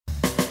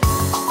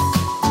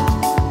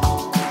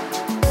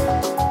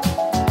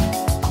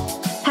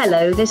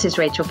Hello, this is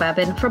Rachel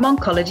Babin from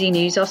Oncology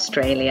News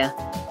Australia,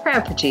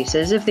 proud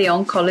producers of the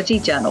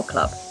Oncology Journal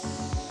Club.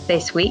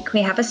 This week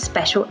we have a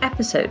special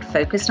episode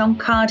focused on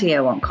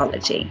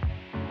cardio-oncology.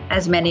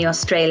 As many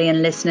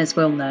Australian listeners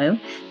will know,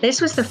 this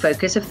was the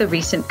focus of the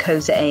recent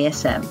COSA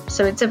ASM,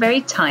 so it's a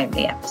very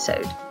timely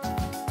episode.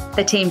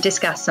 The team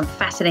discussed some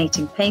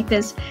fascinating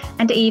papers,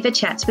 and Eva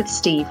chats with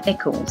Steve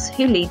Nichols,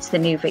 who leads the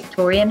new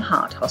Victorian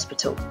Heart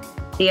Hospital,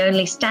 the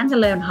only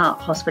standalone heart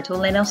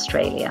hospital in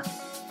Australia.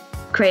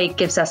 Craig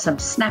gives us some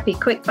snappy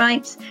quick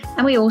bites,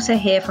 and we also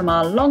hear from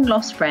our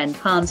long-lost friend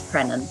Hans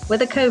Brennan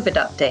with a COVID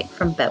update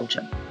from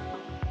Belgium.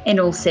 In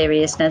all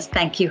seriousness,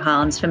 thank you,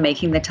 Hans, for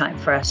making the time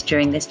for us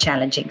during this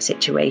challenging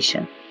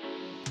situation.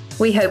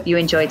 We hope you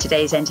enjoyed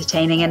today's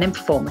entertaining and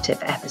informative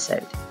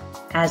episode.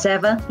 As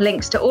ever,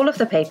 links to all of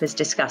the papers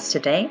discussed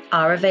today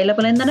are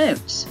available in the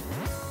notes.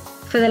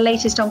 For the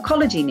latest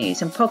oncology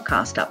news and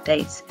podcast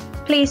updates,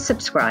 please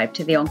subscribe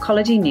to the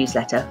Oncology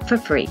newsletter for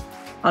free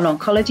on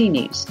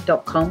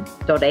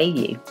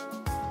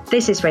oncologynews.com.au.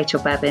 This is Rachel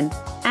Babin,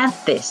 and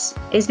this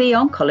is the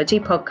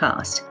Oncology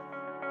Podcast.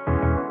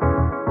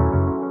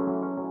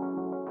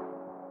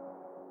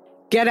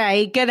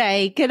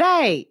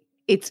 G'day.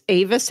 It's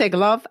Eva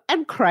Segalov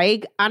and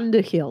Craig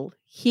Underhill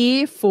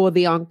here for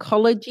the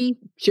Oncology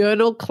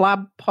Journal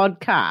Club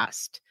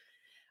podcast.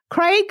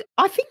 Craig,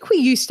 I think we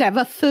used to have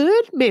a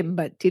third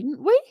member,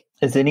 didn't we?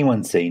 Has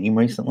anyone seen him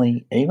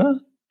recently, Eva?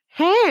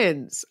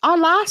 Hans. I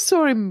last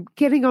saw him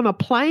getting on a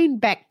plane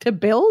back to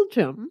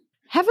Belgium.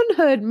 Haven't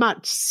heard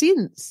much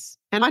since.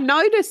 And I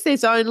noticed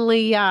there's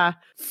only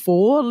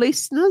 4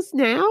 listeners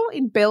now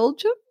in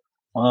Belgium.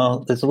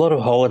 Well, there's a lot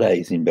of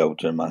holidays in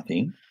Belgium, I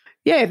think.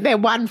 Yeah, they're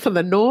one for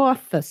the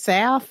north, the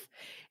south.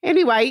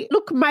 Anyway,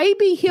 look,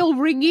 maybe he'll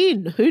ring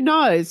in. Who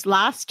knows?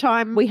 Last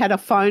time we had a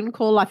phone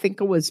call, I think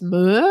it was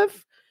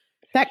Merv.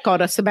 That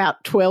got us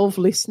about 12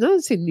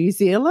 listeners in New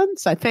Zealand.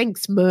 So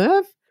thanks,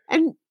 Merv.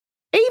 And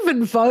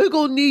even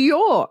Vogel, New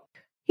York.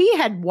 He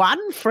had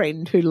one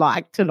friend who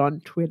liked it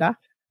on Twitter.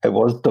 It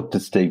was Dr.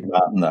 Steve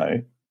Martin,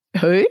 though.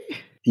 Who?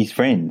 His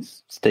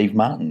friends, Steve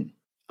Martin.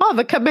 Oh,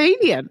 the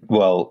comedian.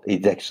 Well,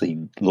 it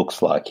actually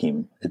looks like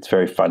him. It's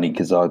very funny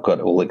because I got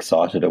all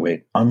excited. I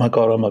went, oh, my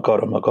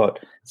God.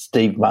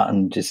 Steve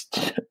Martin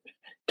just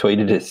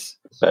tweeted us.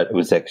 But it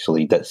was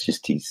actually, that's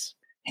just his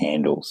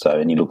handle. So,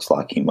 and he looks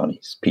like him on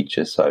his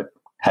picture. So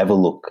have a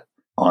look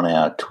on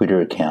our Twitter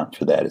account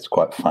for that. It's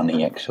quite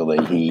funny,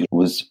 actually. He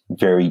was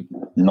very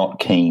not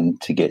keen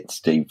to get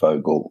Steve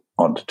Vogel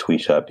onto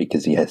Twitter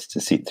because he has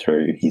to sit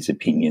through his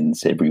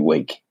opinions every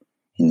week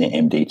in the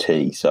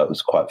MDT. So it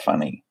was quite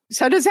funny.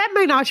 So does that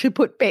mean I should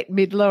put Bette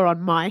Midler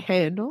on my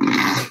handle?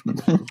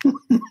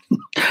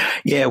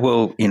 Yeah,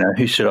 well,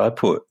 who should I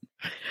put?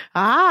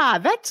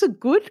 That's a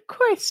good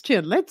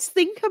question. Let's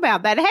think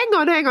about that. Hang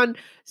on.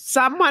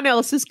 Someone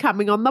else is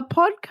coming on the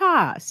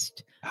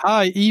podcast.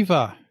 Hi,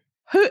 Eva.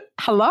 Who?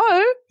 Hello?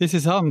 This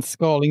is Hans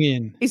calling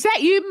in. Is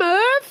that you,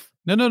 Merv?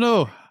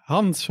 No.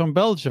 Hans from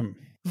Belgium.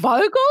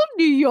 Vogel,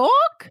 New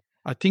York?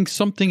 I think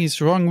something is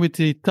wrong with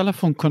the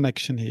telephone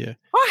connection here.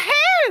 Oh,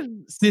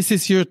 Hans! This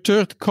is your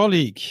third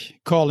colleague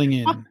calling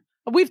in. Oh,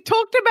 we've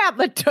talked about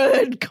the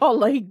third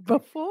colleague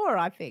before,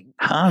 I think.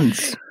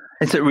 Hans,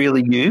 is it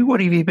really you?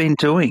 What have you been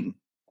doing?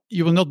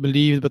 You will not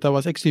believe it, but I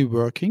was actually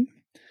working,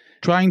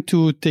 trying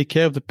to take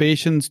care of the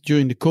patients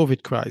during the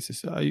COVID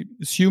crisis. I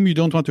assume you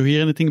don't want to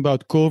hear anything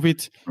about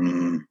COVID.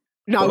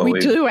 No, well, we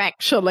do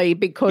actually,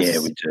 because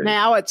we do.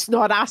 Now it's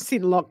not us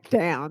in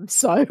lockdown,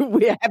 so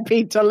we're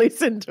happy to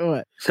listen to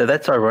it. So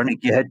that's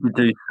ironic. You had to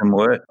do some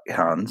work,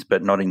 Hans,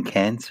 but not in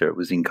cancer. It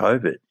was in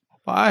COVID.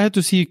 I had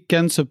to see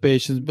cancer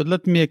patients, but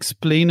let me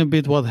explain a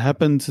bit what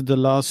happened the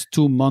last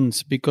 2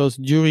 months, because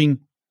during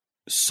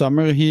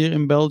summer here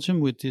in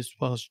Belgium, which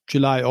was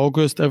July,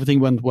 August,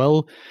 everything went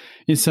well.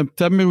 In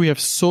September, we have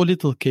so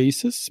little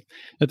cases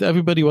that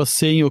everybody was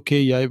saying, okay,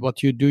 yeah,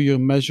 what you do, your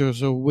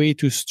measures are way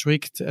too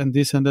strict and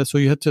this and that. So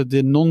you had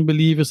the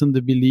non-believers and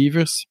the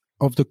believers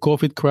of the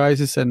COVID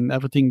crisis, and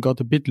everything got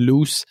a bit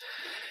loose.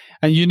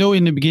 And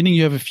in the beginning,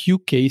 you have a few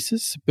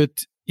cases,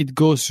 but it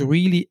goes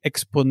really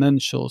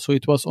exponential. So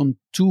it was on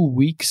 2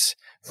 weeks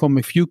from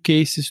a few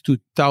cases to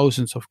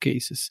thousands of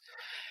cases.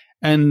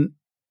 And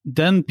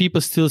then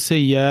people still say,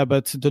 yeah,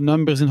 but the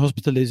numbers in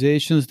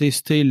hospitalizations, they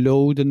stay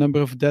low. The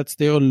number of deaths,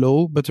 they are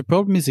low. But the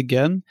problem is,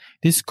 again,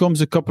 this comes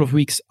a couple of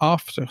weeks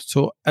after.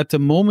 So at the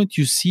moment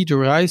you see the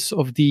rise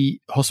of the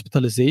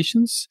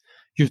hospitalizations,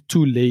 you're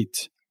too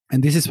late.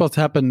 And this is what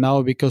happened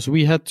now, because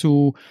we had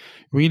to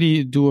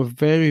really do a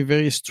very,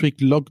 very strict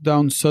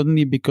lockdown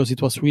suddenly, because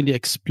it was really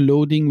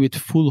exploding with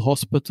full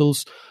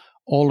hospitals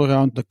all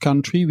around the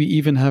country. We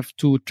even have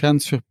to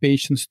transfer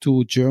patients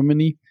to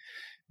Germany,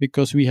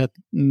 because we had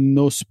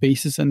no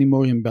spaces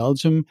anymore in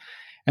Belgium.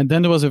 And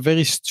then there was a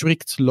very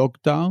strict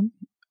lockdown.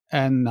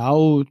 And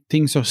now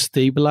things are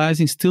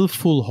stabilizing, still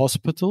full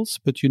hospitals.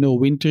 But,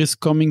 winter is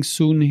coming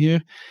soon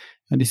here.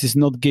 And this is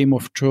not Game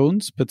of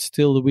Thrones, but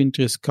still the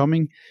winter is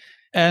coming.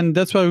 And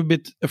that's why we're a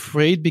bit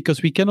afraid,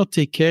 because we cannot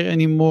take care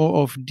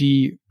anymore of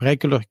the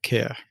regular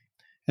care.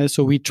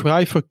 So we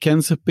try for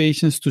cancer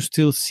patients to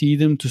still see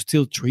them, to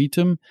still treat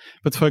them.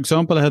 But for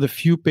example, I had a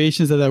few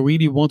patients that I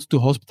really wanted to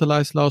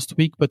hospitalize last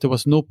week, but there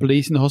was no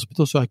place in the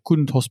hospital, so I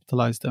couldn't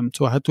hospitalize them.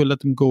 So I had to let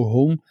them go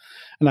home,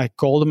 and I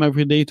called them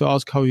every day to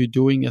ask how you're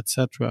doing,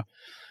 etc.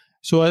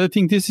 So I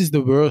think this is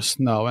the worst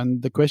now.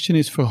 And the question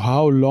is, for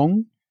how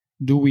long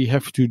do we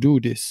have to do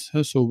this?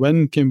 So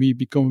when can we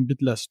become a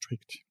bit less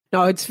strict?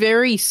 No, it's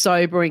very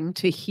sobering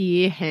to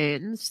hear,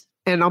 Hans.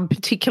 And I'm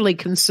particularly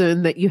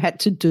concerned that you had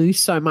to do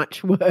so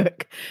much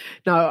work.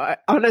 No,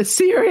 on a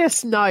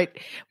serious note,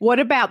 what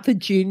about the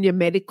junior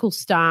medical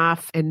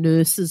staff and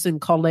nurses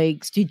and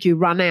colleagues? Did you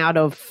run out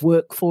of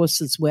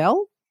workforce as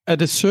well?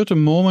 At a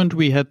certain moment,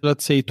 we had,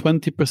 let's say,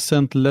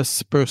 20%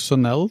 less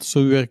personnel.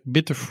 So we were a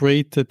bit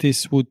afraid that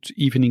this would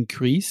even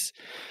increase.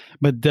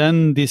 But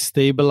then this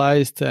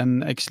stabilized,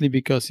 and actually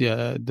because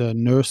the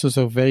nurses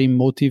are very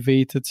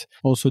motivated,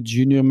 also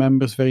junior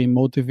members very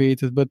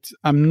motivated, but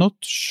I'm not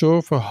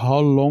sure for how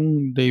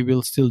long they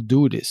will still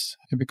do this,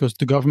 because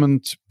the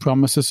government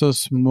promises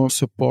us more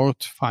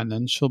support,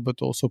 financial,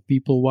 but also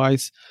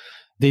people-wise.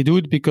 They do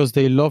it because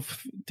they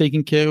love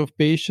taking care of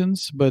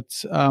patients,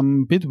 but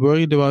I'm a bit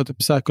worried about the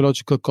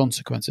psychological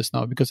consequences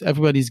now, because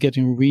everybody's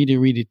getting really,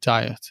 really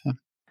tired.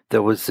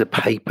 There was a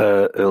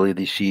paper earlier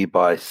this year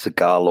by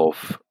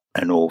Segalov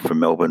and all from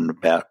Melbourne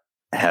about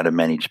how to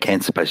manage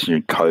cancer patients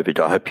during COVID.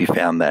 I hope you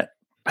found that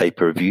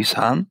paper of use,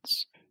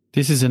 Hans.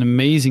 This is an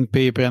amazing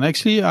paper. And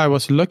actually, I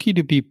was lucky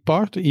to be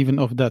part even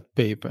of that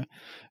paper.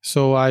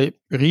 So I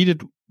read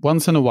it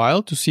once in a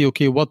while to see,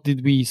 okay, what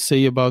did we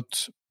say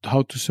about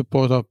how to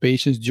support our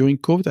patients during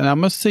COVID? And I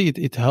must say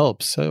it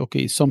helps.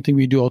 Okay, it's something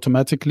we do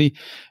automatically,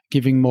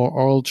 giving more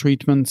oral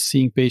treatment,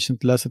 seeing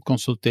patients less at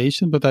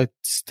consultation, but I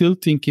still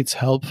think it's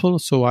helpful.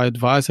 So I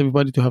advise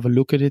everybody to have a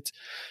look at it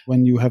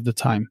when you have the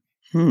time.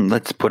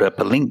 Let's put up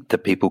a link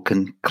that people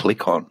can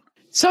click on.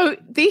 So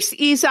this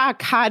is our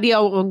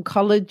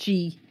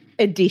cardio-oncology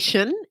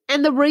edition.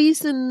 And the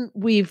reason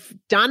we've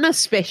done a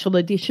special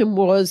edition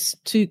was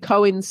to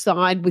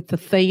coincide with the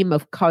theme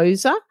of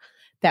COSA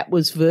that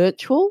was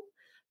virtual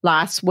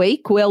last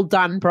week. Well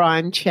done,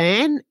 Brian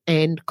Chan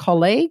and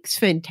colleagues.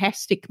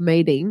 Fantastic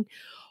meeting.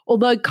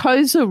 Although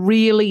COSA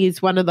really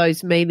is one of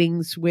those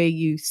meetings where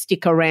you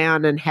stick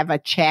around and have a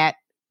chat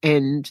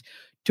and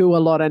do a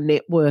lot of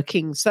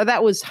networking. So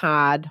that was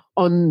hard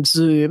on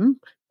Zoom.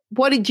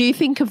 What did you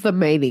think of the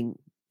meeting,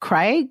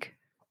 Craig?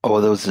 Oh,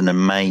 there was an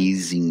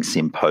amazing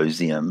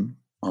symposium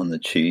on the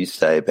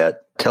Tuesday about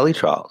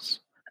teletrials.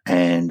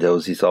 And there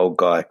was this old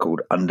guy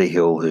called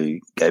Underhill who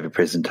gave a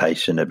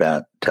presentation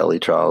about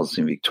teletrials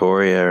in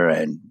Victoria,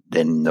 and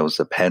then there was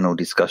a panel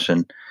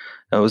discussion.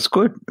 It was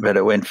good, but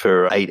it went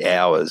for 8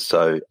 hours.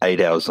 So 8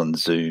 hours on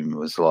Zoom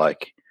was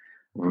like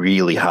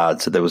really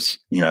hard. So there was,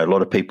 a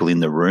lot of people in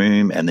the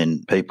room, and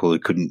then people who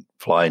couldn't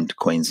fly into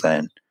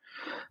Queensland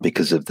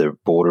because of the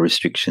border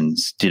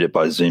restrictions did it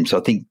by Zoom. So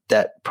I think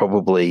that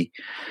probably,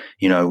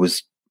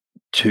 was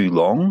too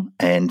long.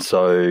 And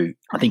so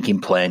I think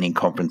in planning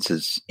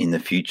conferences in the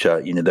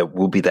future, there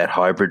will be that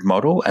hybrid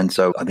model. And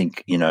so I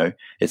think,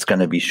 it's going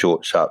to be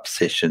short, sharp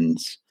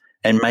sessions.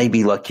 And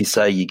maybe, like you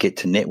say, you get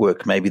to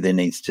network. Maybe there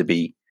needs to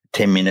be a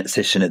 10-minute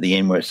session at the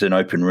end where it's an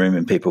open room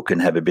and people can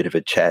have a bit of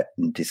a chat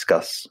and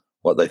discuss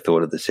what they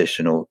thought of the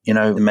session. Or,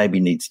 there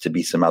maybe needs to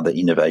be some other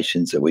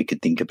innovations that we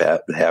could think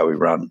about with how we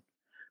run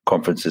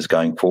conferences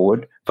going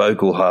forward.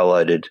 Vogel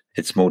highlighted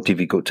it's more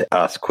difficult to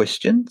ask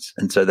questions.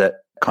 And so that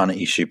kind of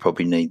issue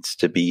probably needs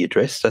to be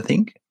addressed, I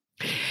think.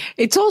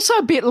 It's also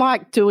a bit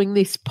like doing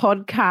this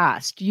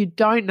podcast. You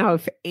don't know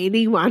if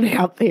anyone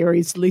out there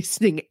is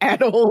listening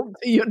at all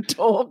to your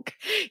talk.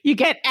 You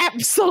get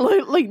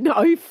absolutely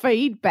no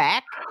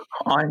feedback.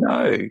 I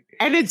know.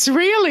 And it's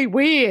really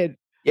weird.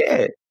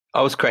 Yeah.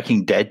 I was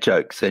cracking dad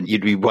jokes and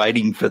you'd be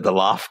waiting for the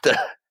laughter.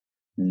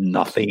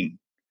 Nothing.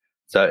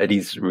 So it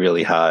is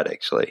really hard,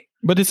 actually.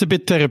 But it's a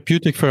bit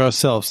therapeutic for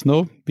ourselves,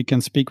 no? We can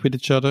speak with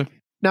each other.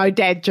 No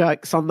dad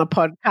jokes on the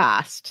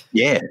podcast.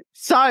 Yeah.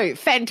 So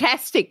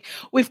fantastic.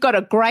 We've got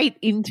a great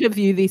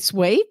interview this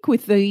week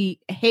with the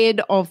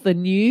head of the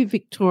new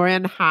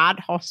Victorian Heart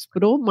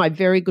Hospital, my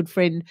very good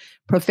friend,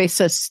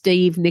 Professor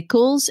Steve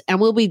Nichols, and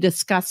we'll be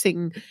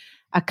discussing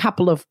a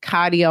couple of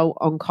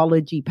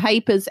cardio-oncology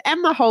papers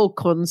and the whole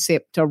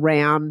concept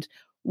around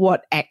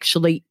what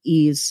actually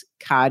is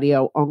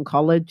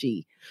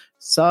cardio-oncology.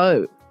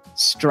 So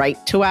straight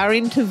to our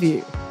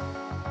interview.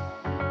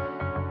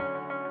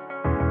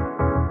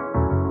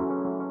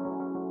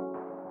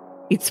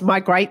 It's my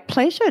great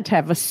pleasure to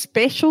have a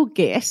special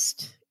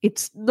guest.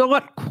 It's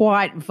not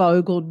quite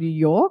Vogel, New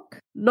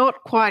York,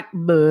 not quite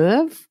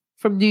Merv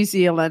from New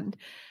Zealand,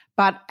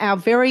 but our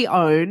very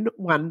own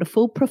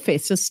wonderful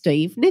Professor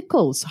Steve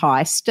Nichols.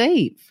 Hi,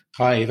 Steve.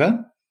 Hi,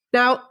 Eva.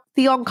 Now,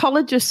 the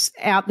oncologists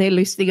out there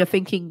listening are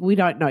thinking, we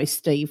don't know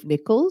Steve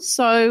Nichols.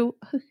 So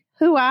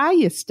who are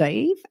you,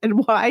 Steve? And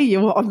why are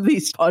you on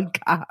this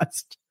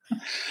podcast?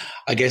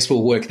 I guess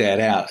we'll work that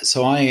out.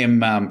 So I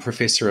am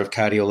Professor of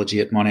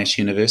Cardiology at Monash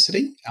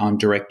University. I'm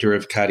Director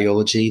of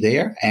Cardiology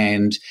there,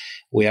 and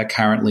We are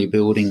currently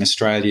building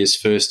Australia's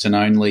first and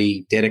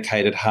only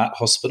dedicated heart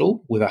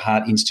hospital with a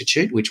heart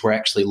institute, which we're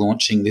actually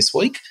launching this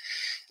week.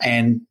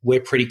 And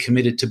we're pretty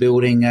committed to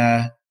building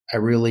a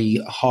really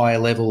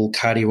high-level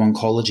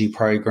cardio-oncology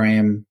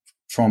program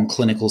from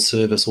clinical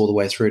service all the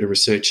way through to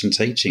research and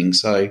teaching.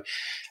 So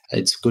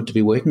it's good to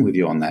be working with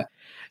you on that.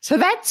 So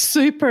that's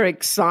super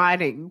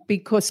exciting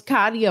because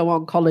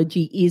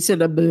cardio-oncology is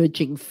an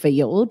emerging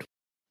field.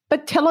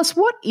 But tell us,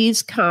 what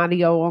is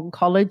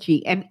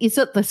cardio-oncology, and is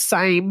it the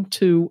same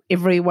to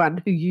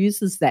everyone who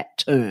uses that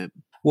term?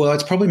 Well,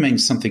 it probably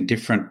means something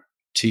different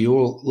to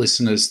your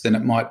listeners than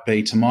it might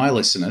be to my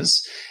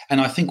listeners. And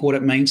I think what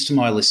it means to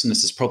my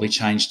listeners has probably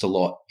changed a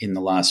lot in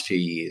the last few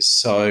years.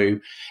 So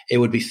it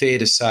would be fair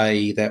to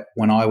say that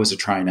when I was a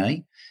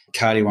trainee,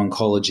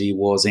 cardio-oncology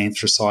was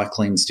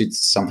anthracyclines did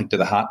something to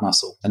the heart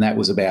muscle, and that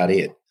was about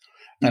it.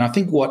 And I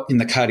think what in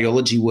the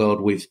cardiology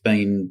world we've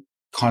been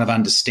kind of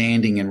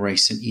understanding in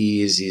recent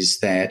years is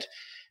that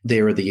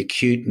there are the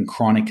acute and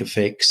chronic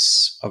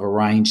effects of a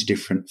range of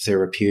different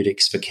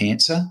therapeutics for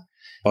cancer,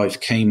 both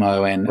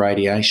chemo and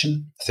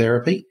radiation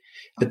therapy.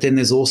 But then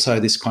there's also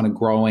this kind of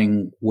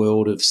growing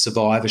world of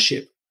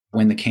survivorship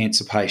when the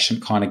cancer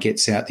patient kind of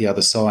gets out the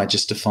other side,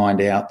 just to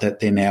find out that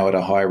they're now at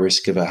a high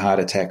risk of a heart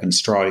attack and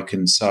stroke.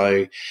 And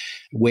so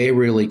we're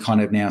really kind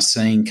of now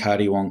seeing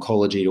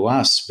cardio-oncology to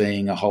us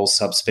being a whole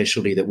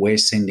subspecialty that we're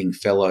sending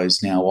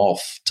fellows now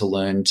off to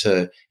learn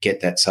to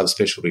get that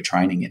subspecialty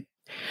training in.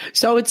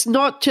 So it's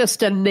not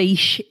just a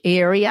niche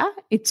area,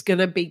 it's going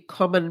to be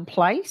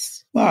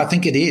commonplace? Well, I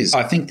think it is.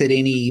 I think that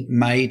any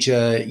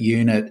major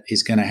unit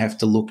is going to have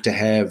to look to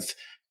have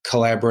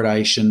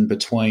collaboration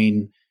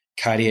between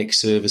cardiac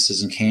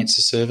services and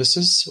cancer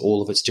services,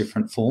 all of its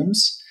different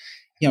forms.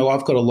 You know,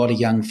 I've got a lot of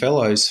young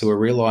fellows who are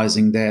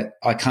realising that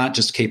I can't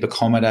just keep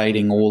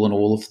accommodating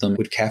all of them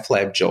with cath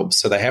lab jobs,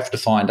 so they have to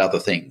find other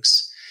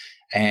things.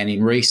 And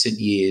in recent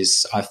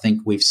years, I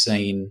think we've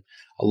seen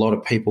a lot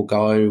of people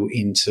go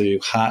into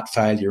heart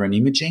failure and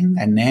imaging,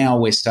 and now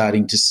we're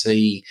starting to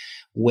see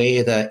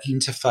where the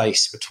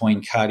interface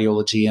between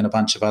cardiology and a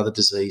bunch of other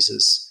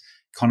diseases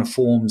kind of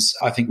forms,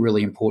 I think,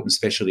 really important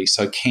specialties.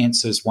 So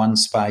cancer's one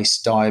space,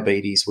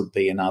 diabetes would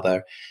be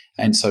another.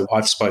 And so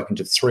I've spoken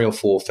to 3 or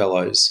 4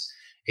 fellows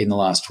in the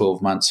last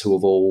 12 months who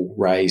have all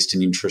raised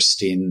an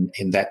interest in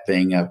that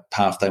being a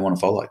path they want to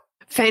follow.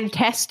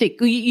 Fantastic.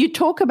 You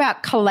talk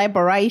about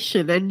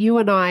collaboration, and you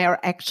and I are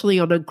actually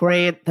on a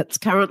grant that's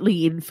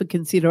currently in for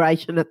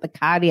consideration at the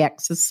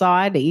Cardiac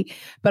Society.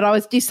 But I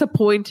was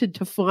disappointed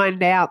to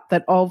find out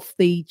that of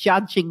the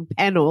judging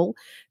panel,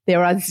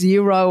 there are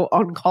 0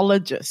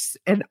 oncologists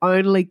and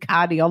only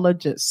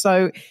cardiologists.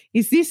 So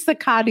is this the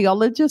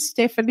cardiologist's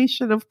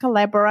definition of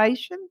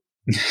collaboration?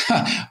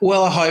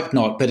 Well, I hope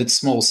not, but it's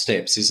small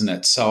steps, isn't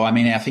it? So, I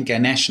mean, I think our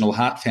National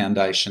Heart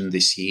Foundation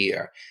this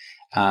year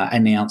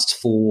announced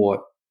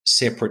 4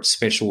 separate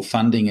special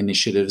funding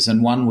initiatives,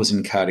 and one was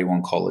in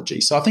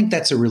cardio-oncology. So I think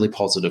that's a really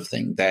positive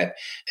thing, that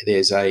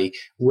there's a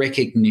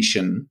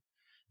recognition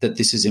that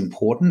this is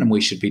important and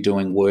we should be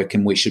doing work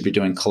and we should be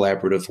doing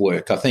collaborative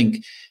work. I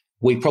think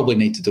we probably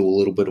need to do a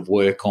little bit of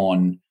work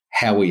on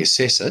how we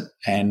assess it,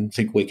 and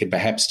think we could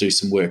perhaps do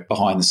some work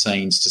behind the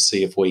scenes to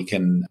see if we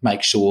can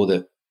make sure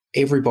that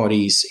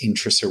everybody's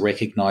interests are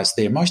recognised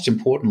there, most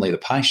importantly the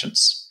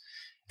patients.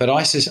 But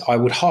I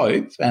would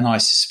hope and I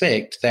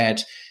suspect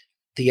that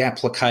the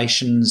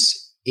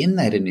applications in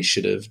that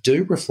initiative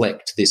do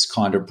reflect this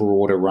kind of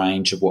broader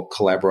range of what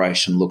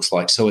collaboration looks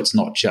like. So it's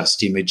not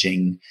just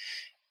imaging,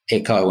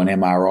 echo and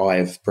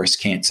MRI of breast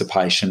cancer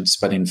patients,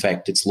 but in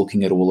fact it's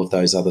looking at all of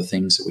those other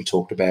things that we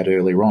talked about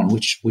earlier on,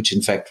 which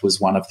in fact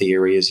was one of the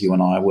areas you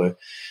and I were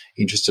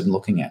interested in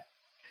looking at.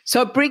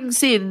 So it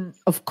brings in,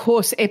 of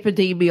course,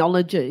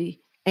 epidemiology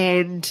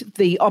and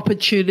the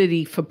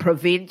opportunity for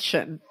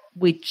prevention,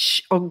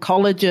 which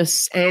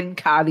oncologists and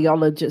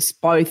cardiologists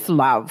both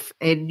love.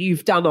 And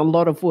you've done a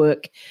lot of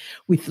work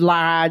with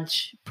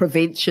large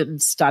prevention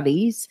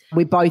studies.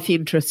 We're both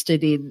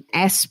interested in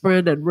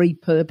aspirin and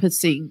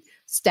repurposing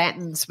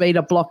statins,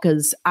 beta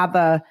blockers,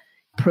 other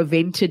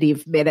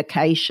preventative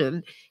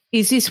medication.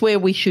 Is this where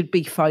we should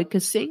be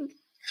focusing?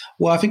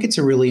 Well, I think it's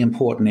a really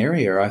important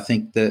area. I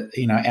think that,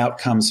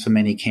 outcomes for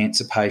many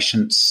cancer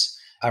patients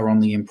are on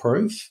the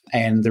improve.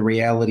 And the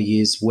reality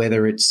is,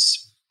 whether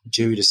it's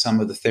due to some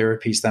of the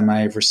therapies they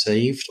may have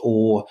received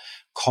or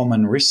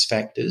common risk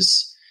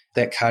factors,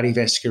 that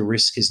cardiovascular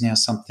risk is now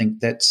something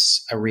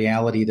that's a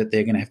reality that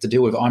they're going to have to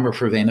deal with. I'm a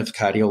preventive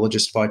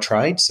cardiologist by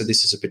trade, so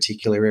this is a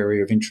particular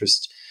area of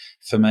interest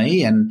for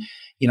me. And,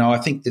 I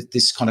think that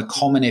this kind of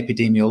common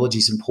epidemiology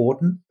is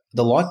important.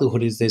 The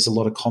likelihood is there's a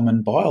lot of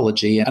common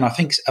biology. And I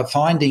think a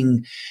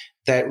finding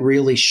that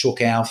really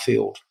shook our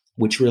field,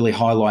 which really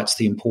highlights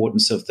the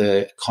importance of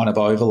the kind of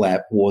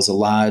overlap, was a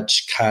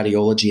large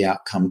cardiology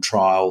outcome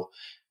trial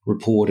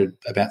reported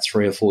about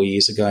 3 or 4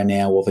 years ago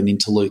now of an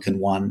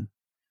interleukin-1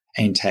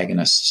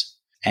 antagonist.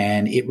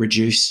 And it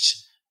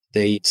reduced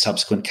the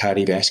subsequent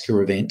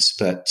cardiovascular events.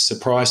 But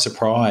surprise,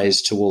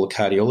 surprise to all the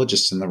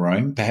cardiologists in the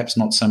room, perhaps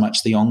not so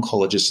much the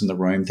oncologists in the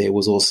room, there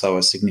was also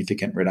a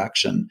significant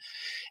reduction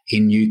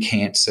in new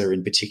cancer,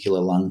 in particular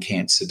lung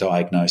cancer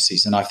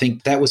diagnoses. And I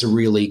think that was a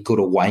really good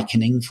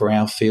awakening for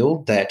our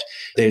field, that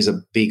there's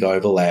a big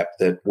overlap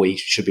that we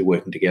should be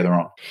working together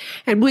on.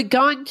 And we're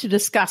going to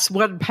discuss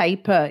one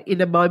paper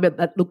in a moment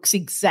that looks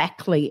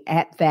exactly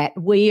at that.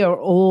 We are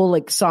all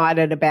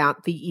excited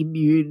about the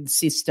immune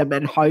system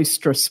and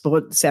host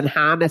response and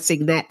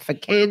harnessing that for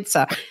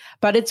cancer,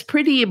 but it's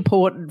pretty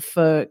important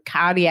for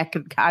cardiac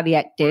and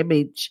cardiac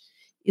damage,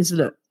 isn't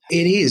it?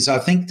 It is. I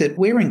think that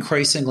we're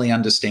increasingly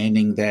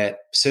understanding that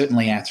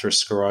certainly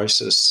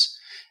atherosclerosis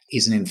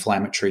is an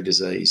inflammatory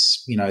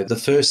disease. You know, the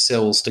first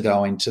cells to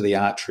go into the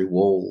artery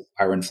wall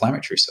are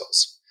inflammatory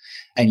cells.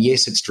 And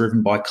yes, it's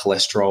driven by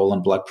cholesterol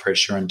and blood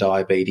pressure and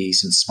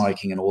diabetes and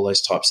smoking and all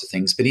those types of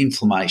things, but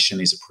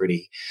inflammation is a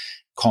pretty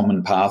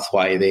common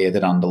pathway there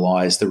that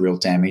underlies the real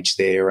damage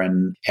there.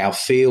 And our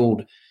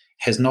field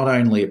has not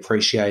only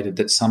appreciated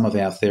that some of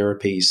our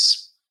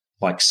therapies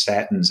like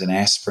statins and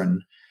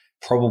aspirin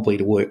probably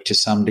to work to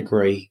some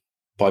degree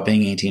by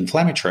being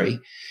anti-inflammatory,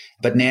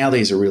 but now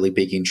there's a really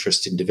big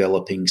interest in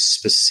developing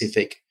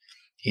specific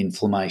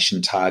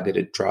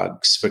inflammation-targeted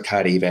drugs for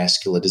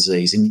cardiovascular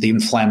disease. And the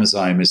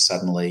inflammasome is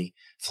suddenly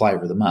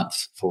flavour of the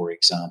month, for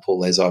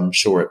example, as I'm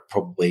sure it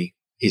probably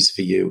is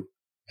for you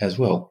as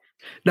well.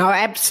 No,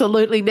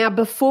 absolutely. Now,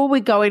 before we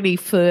go any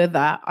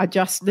further, I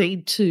just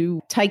need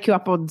to take you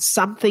up on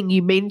something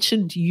you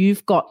mentioned.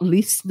 You've got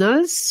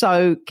listeners.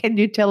 So can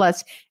you tell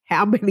us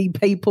how many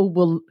people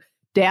will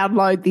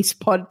download this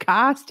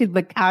podcast in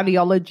the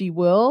cardiology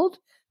world?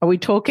 Are we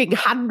talking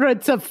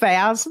hundreds of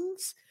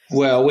thousands?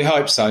 Well, we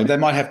hope so. They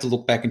might have to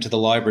look back into the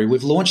library.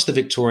 We've launched the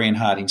Victorian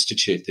Heart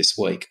Institute this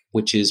week,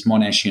 which is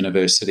Monash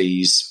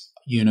University's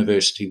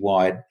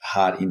university-wide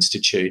heart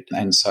institute.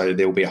 And so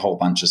there will be a whole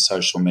bunch of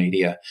social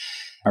media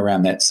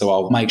around that. So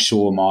I'll make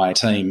sure my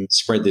team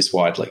spread this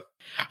widely.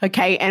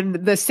 Okay, and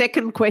the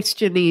second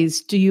question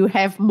is, do you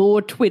have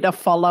more Twitter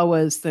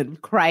followers than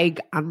Craig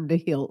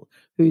Underhill,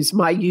 who's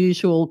my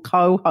usual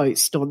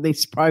co-host on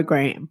this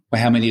program?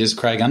 Well, how many does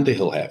Craig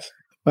Underhill have?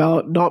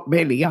 Well, not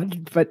many,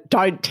 but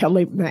don't tell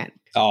him that.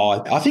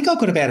 Oh, I think I've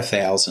got about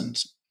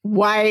 1,000.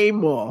 Way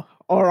more.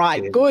 All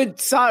right, good.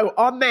 So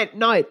on that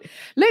note,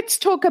 let's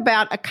talk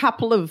about a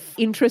couple of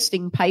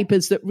interesting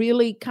papers that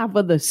really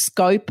cover the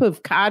scope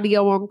of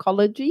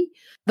cardio-oncology.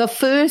 The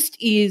first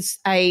is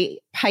a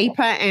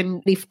paper,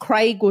 and if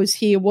Craig was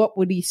here, what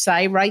would he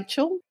say,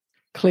 Rachel?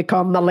 Click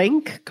on the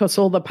link, because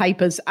all the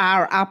papers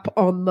are up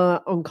on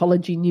the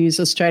Oncology News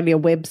Australia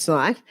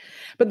website.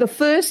 But the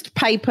first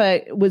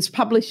paper was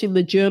published in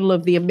the Journal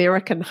of the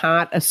American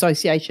Heart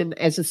Association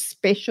as a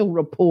special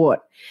report,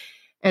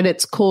 and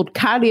it's called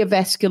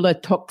Cardiovascular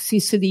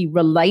Toxicity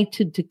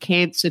Related to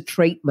Cancer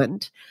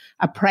Treatment,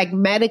 a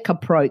Pragmatic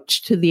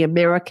Approach to the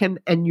American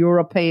and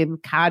European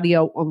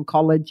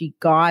Cardio-Oncology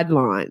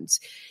Guidelines.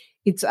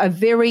 It's a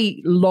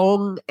very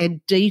long and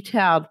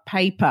detailed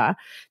paper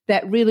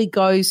that really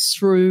goes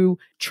through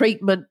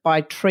treatment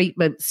by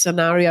treatment,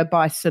 scenario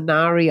by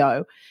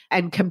scenario,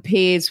 and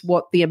compares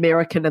what the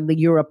American and the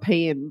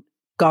European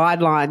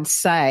guidelines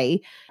say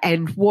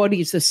and what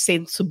is a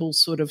sensible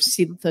sort of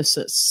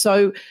synthesis.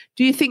 So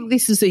do you think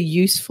this is a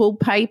useful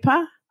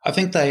paper? I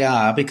think they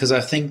are, because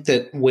I think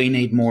that we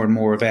need more and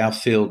more of our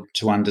field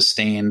to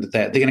understand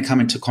that they're going to come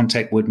into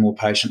contact with more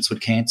patients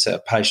with cancer,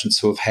 patients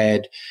who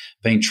have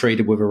been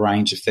treated with a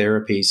range of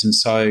therapies. And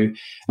so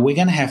we're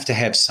going to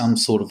have some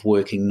sort of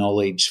working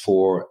knowledge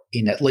for,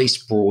 in at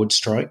least broad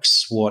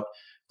strokes, what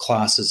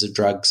classes of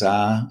drugs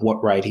are,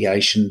 what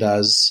radiation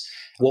does,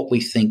 what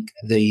we think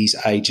these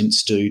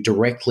agents do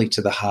directly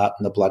to the heart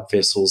and the blood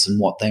vessels,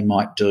 and what they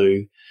might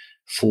do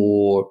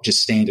for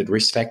just standard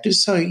risk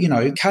factors. So,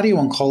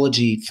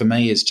 cardio-oncology for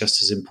me is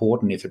just as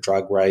important if a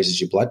drug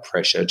raises your blood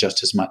pressure,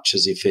 just as much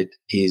as if it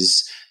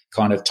is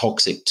kind of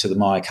toxic to the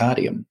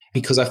myocardium.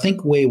 Because I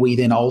think where we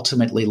then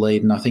ultimately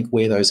lead, and I think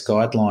where those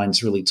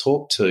guidelines really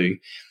talk to,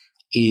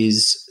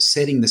 is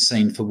setting the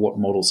scene for what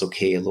models of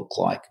care look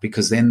like,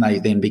 because then they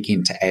then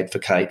begin to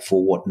advocate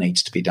for what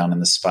needs to be done in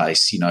the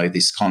space.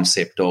 This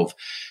concept of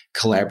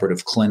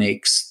collaborative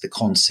clinics, the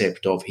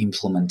concept of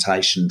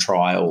implementation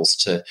trials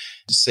to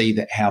see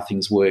that how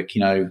things work.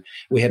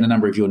 We had a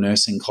number of your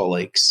nursing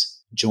colleagues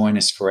join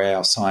us for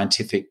our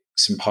scientific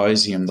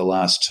symposium the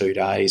last 2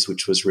 days,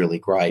 which was really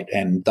great.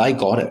 And they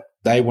got it.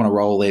 They want to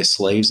roll their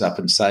sleeves up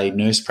and say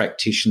nurse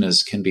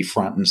practitioners can be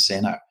front and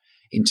center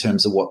in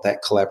terms of what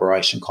that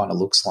collaboration kind of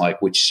looks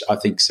like, which I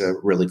think is a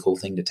really cool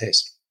thing to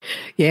test.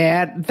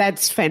 Yeah,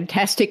 that's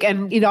fantastic.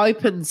 And it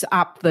opens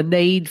up the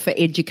need for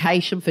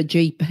education for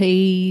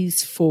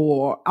GPs,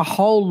 for a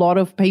whole lot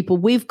of people.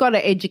 We've got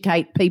to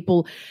educate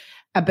people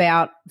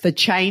about the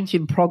change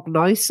in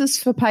prognosis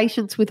for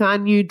patients with our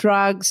new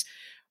drugs,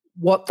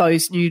 what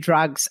those new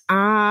drugs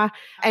are.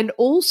 And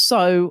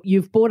also,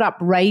 you've brought up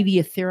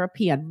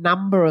radiotherapy a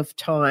number of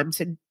times,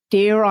 and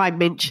dare I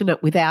mention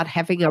it without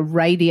having a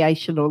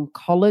radiation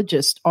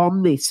oncologist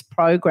on this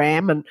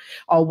program, and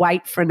I'll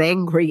wait for an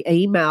angry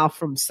email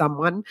from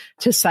someone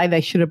to say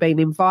they should have been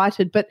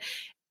invited. But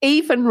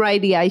even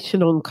radiation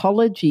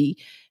oncology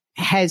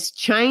has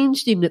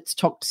changed in its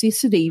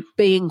toxicity,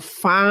 being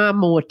far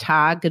more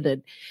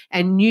targeted,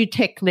 and new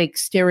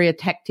techniques,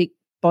 stereotactic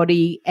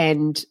body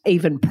and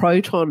even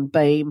proton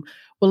beam,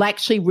 will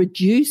actually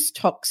reduce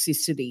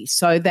toxicity,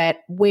 so that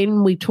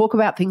when we talk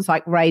about things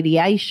like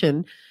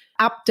radiation,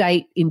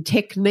 update in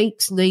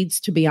techniques needs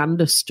to be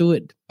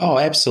understood. Oh,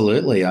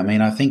 absolutely. I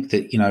mean, I think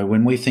that,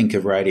 when we think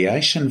of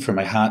radiation from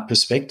a heart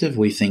perspective,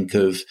 we think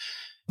of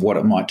what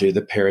it might do to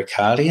the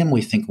pericardium,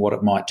 we think what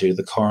it might do to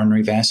the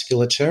coronary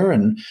vasculature,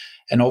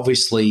 and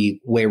obviously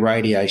where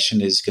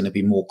radiation is going to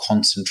be more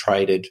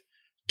concentrated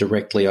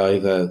directly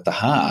over the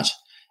heart,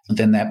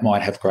 then that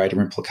might have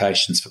greater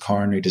implications for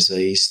coronary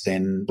disease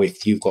than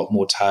if you've got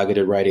more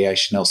targeted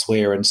radiation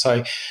elsewhere. And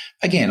so,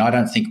 again, I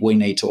don't think we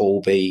need to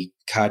all be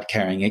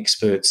card-carrying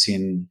experts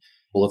in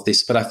all of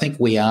this, but I think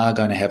we are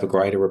going to have a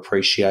greater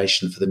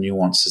appreciation for the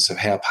nuances of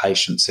how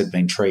patients have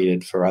been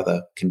treated for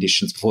other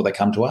conditions before they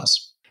come to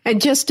us. And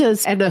just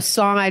as an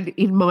aside,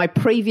 in my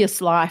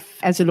previous life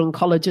as an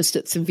oncologist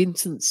at St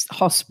Vincent's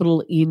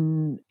Hospital,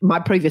 in my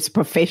previous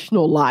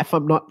professional life,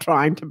 I'm not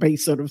trying to be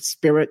sort of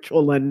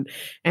spiritual and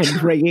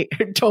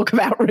talk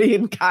about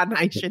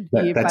reincarnation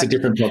here. That's a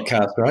different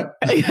podcast,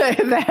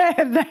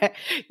 right?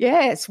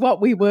 Yes, what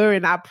we were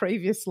in our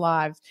previous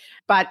lives.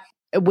 But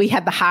we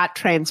had the heart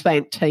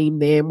transplant team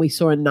there, and we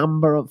saw a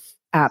number of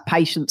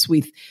patients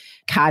with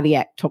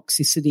cardiac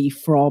toxicity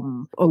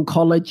from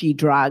oncology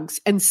drugs,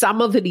 and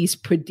some of it is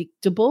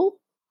predictable.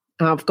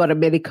 I've got a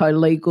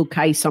medico-legal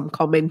case I'm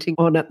commenting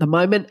on at the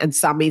moment, and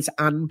some is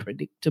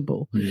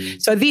unpredictable.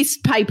 So this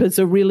paper's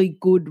a really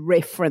good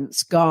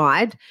reference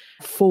guide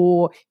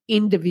for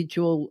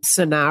individual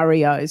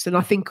scenarios, and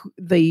I think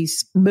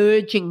these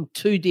merging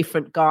two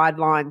different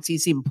guidelines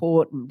is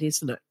important,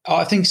 isn't it?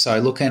 I think so.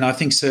 Look, and I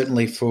think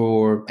certainly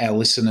for our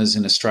listeners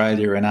in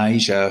Australia and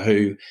Asia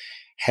who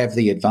have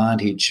the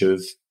advantage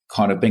of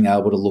kind of being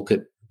able to look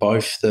at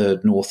both the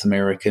North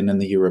American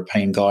and the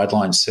European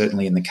guidelines,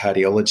 certainly in the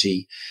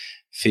cardiology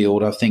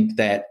field, I think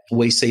that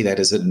we see that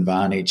as an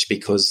advantage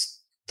because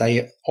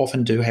they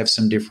often do have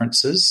some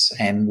differences,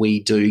 and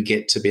we do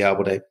get to be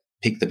able to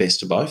pick the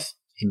best of both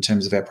in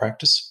terms of our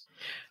practice.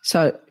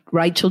 So,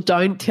 Rachel,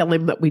 don't tell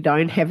him that we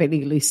don't have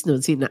any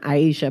listeners in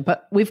Asia,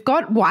 but we've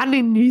got one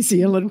in New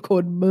Zealand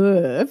called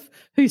Merv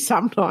who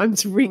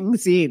sometimes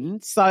rings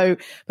in. So,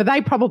 but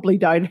they probably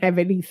don't have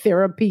any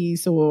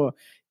therapies or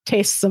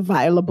tests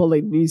available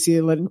in New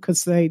Zealand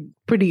because they're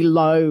pretty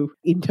low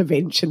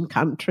intervention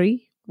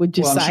country, would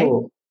you say?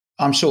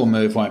 I'm sure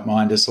Merv won't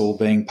mind us all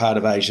being part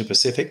of Asia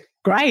Pacific.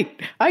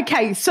 Great.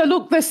 Okay, so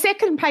look, the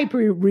second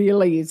paper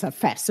really is a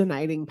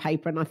fascinating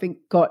paper, and I think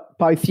got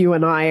both you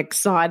and I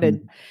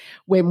excited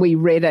when we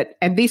read it.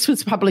 And this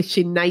was published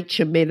in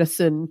Nature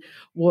Medicine,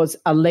 was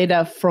a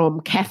letter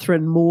from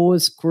Catherine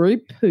Moore's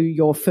group, who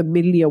you're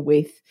familiar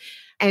with.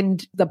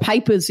 And the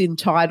paper's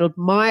entitled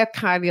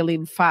Myocardial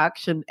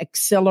Infarction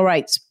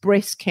Accelerates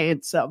Breast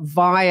Cancer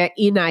via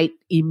Innate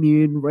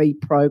Immune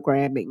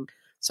Reprogramming.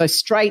 So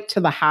straight to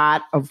the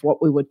heart of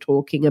what we were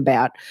talking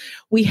about.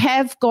 We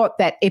have got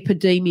that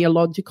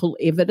epidemiological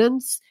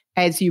evidence,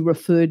 as you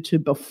referred to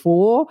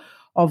before,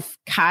 of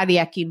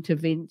cardiac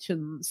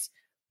interventions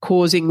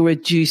causing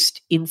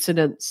reduced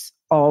incidence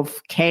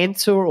of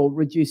cancer or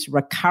reduced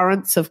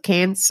recurrence of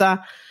cancer.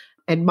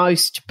 And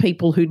most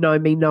people who know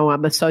me know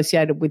I'm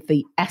associated with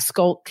the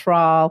ASCOLT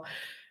trial,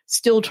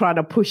 still trying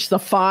to push the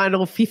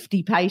final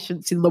 50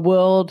 patients in the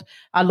world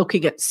are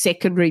looking at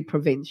secondary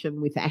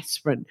prevention with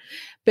aspirin.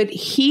 But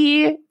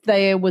here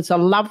there was a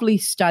lovely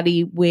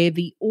study where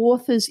the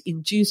authors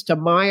induced a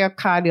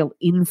myocardial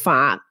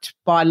infarct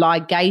by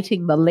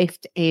ligating the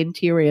left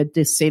anterior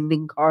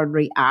descending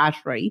coronary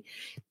artery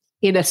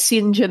in a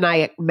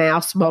syngeneic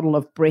mouse model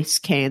of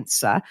breast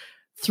cancer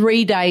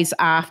 3 days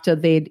after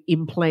they'd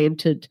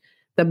implanted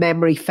the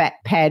mammary fat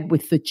pad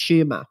with the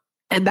tumour.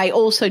 And they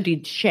also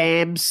did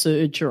sham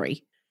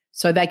surgery.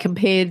 So they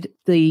compared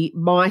the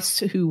mice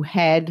who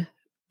had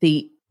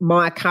the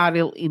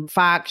myocardial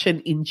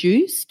infarction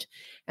induced,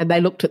 and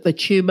they looked at the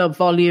tumour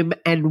volume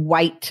and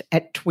weight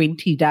at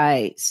 20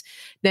 days.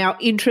 Now,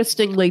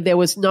 interestingly, there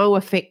was no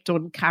effect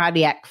on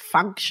cardiac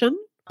function,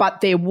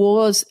 but there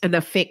was an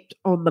effect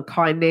on the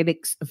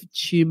kinetics of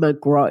tumour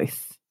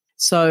growth.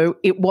 So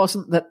it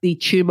wasn't that the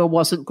tumour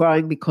wasn't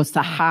growing because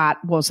the heart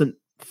wasn't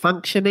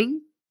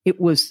functioning. It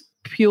was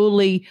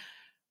purely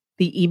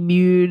the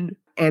immune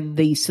and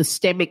the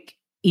systemic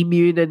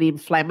immune and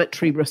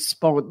inflammatory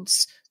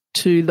response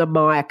to the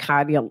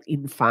myocardial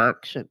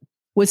infarction.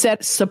 Was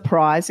that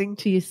surprising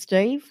to you,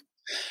 Steve?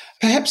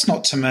 Perhaps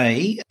not to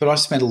me, but I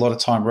spent a lot of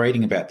time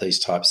reading about these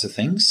types of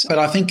things. But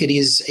I think it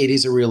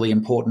is a really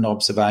important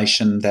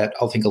observation that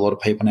I think a lot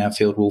of people in our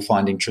field will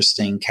find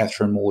interesting.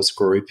 Catherine Moore's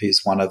group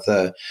is one of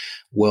the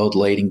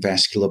world-leading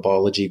vascular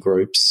biology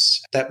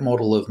groups. That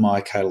model of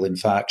myocardial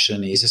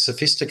infarction is a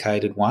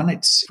sophisticated one.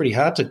 It's pretty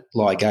hard to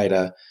ligate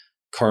a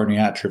coronary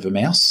artery of a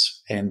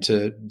mouse and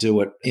to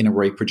do it in a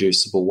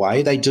reproducible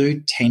way. They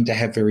do tend to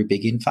have very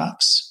big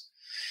infarcts.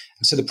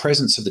 So the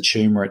presence of the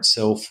tumour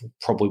itself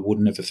probably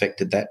wouldn't have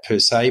affected that per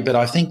se. But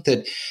I think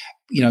that,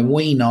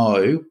 we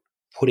know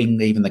putting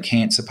even the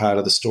cancer part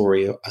of the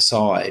story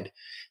aside,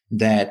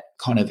 that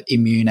kind of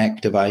immune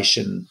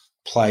activation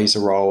plays a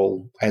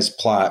role as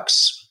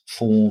plaques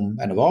form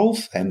and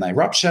evolve and they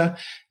rupture.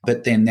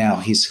 But then now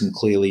here's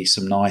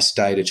some nice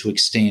data to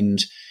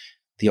extend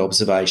the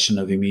observation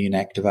of immune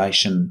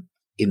activation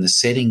in the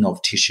setting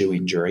of tissue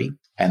injury,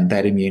 and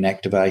that immune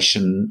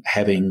activation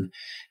having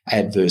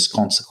adverse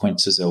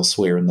consequences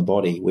elsewhere in the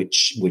body,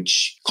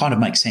 which kind of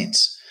makes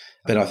sense.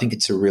 But I think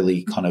it's a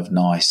really kind of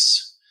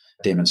nice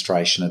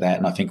demonstration of that,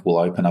 and I think will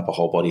open up a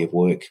whole body of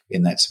work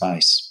in that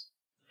space.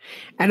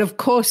 And of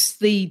course,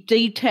 the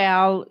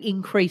detail,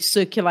 increased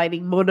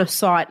circulating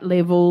monocyte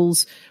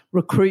levels,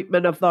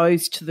 recruitment of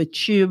those to the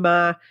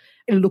tumour,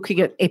 and looking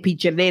at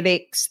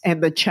epigenetics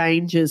and the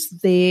changes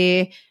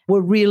there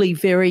were really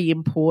very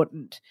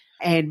important,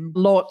 and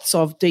lots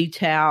of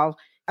detail,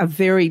 a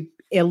very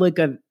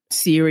elegant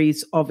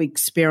series of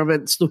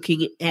experiments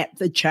looking at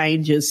the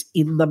changes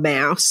in the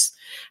mouse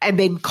and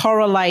then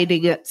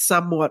correlating it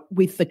somewhat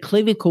with the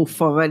clinical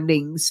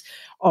findings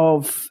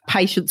of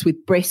patients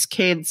with breast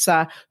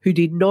cancer who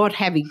did not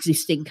have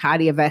existing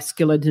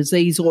cardiovascular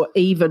disease or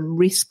even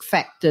risk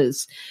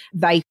factors.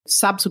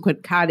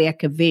 Subsequent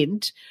cardiac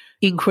event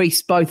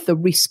increased both the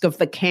risk of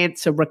the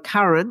cancer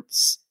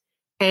recurrence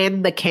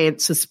and the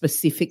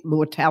cancer-specific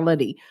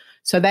mortality.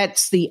 So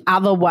that's the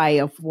other way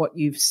of what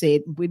you've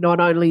said. We not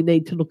only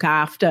need to look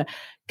after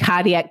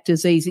cardiac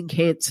disease and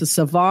cancer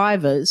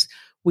survivors,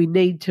 we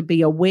need to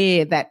be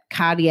aware that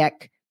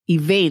cardiac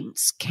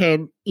events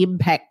can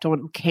impact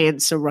on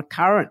cancer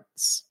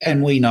recurrence.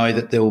 And we know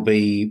that there will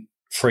be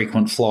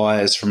frequent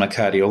flyers from a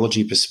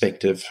cardiology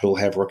perspective who will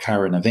have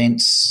recurrent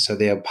events. So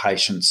there are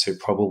patients who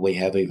probably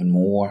have even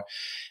more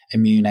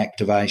immune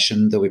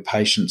activation. There'll be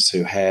patients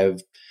who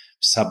have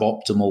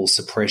suboptimal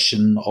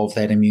suppression of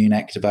that immune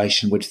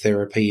activation with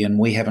therapy, and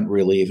we haven't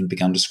really even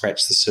begun to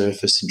scratch the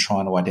surface in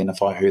trying to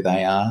identify who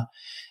they are.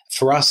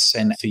 For us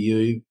and for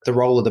you, the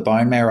role of the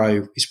bone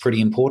marrow is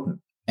pretty important.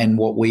 And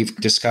what we're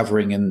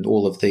discovering in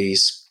all of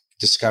these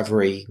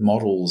discovery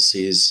models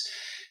is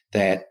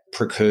that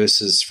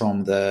precursors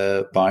from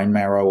the bone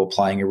marrow are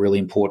playing a really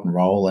important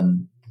role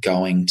in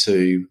going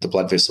to the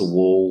blood vessel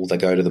wall. They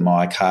go to the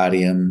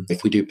myocardium.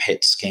 If we do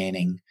PET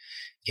scanning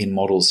in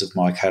models of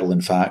myocardial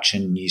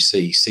infarction, you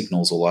see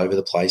signals all over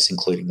the place,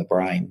 including the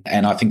brain.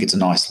 And I think it's a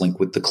nice link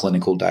with the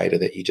clinical data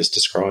that you just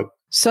described.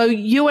 So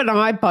you and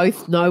I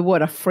both know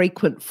what a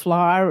frequent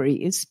flyer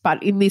is,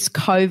 but in this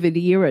COVID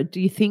era, do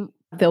you think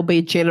there'll be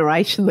a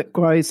generation that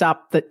grows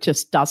up that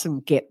just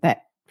doesn't get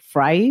that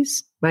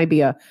phrase?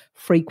 Maybe a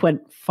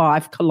frequent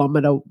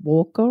 5-kilometre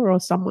walker or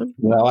someone?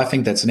 Well, I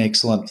think that's an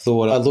excellent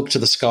thought. I look to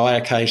the sky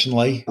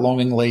occasionally,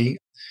 longingly.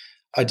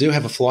 I do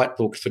have a flight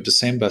booked for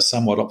December,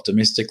 somewhat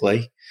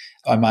optimistically.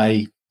 I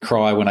may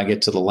cry when I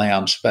get to the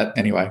lounge, but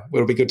anyway,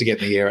 it'll be good to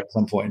get in the air at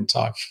some point in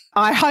time.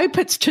 I hope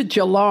it's to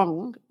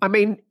Geelong. I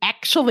mean,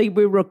 actually,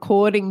 we're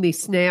recording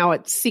this now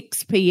at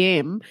 6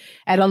 p.m.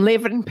 At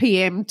 11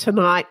 p.m.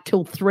 tonight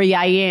till 3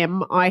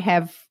 a.m., I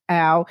have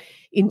our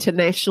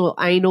International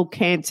Anal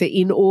Cancer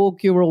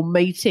inaugural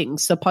meeting,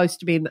 supposed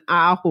to be in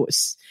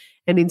Aarhus.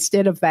 And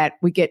instead of that,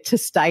 we get to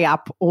stay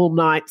up all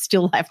night,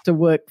 still have to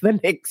work the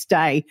next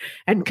day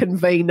and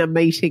convene a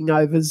meeting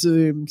over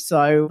Zoom.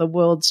 So the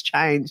world's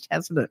changed,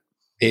 hasn't it?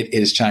 It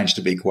has changed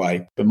a big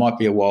way. It might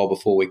be a while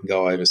before we can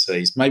go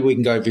overseas. Maybe we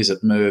can go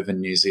visit Merv in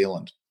New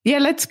Zealand. Yeah,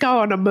 let's go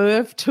on a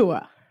Merv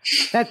tour.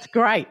 That's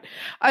great.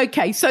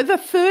 Okay, so the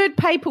third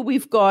paper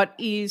we've got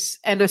is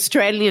an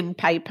Australian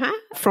paper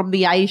from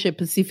the Asia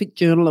Pacific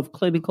Journal of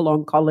Clinical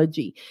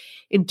Oncology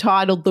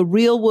entitled The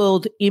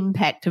Real-World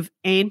Impact of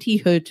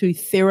Anti-HER2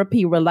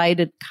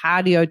 Therapy-Related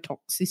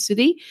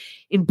Cardiotoxicity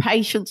in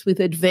Patients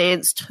with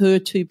Advanced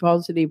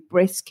HER2-Positive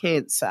Breast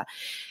Cancer.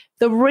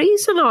 The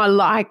reason I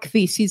like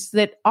this is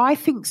that I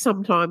think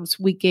sometimes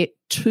we get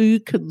too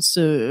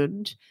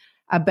concerned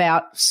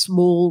about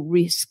small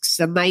risks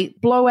and they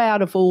blow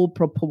out of all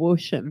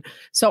proportion.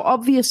 So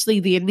obviously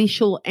the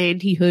initial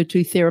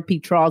anti-HER2 therapy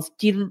trials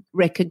didn't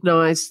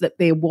recognise that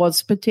there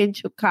was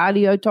potential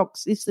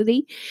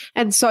cardiotoxicity,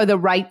 and so the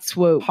rates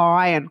were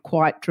high and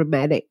quite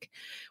dramatic.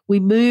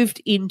 We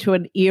moved into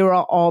an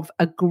era of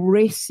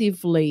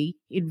aggressively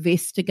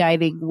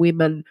investigating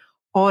women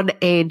on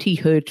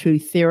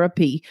anti-HER2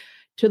 therapy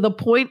to the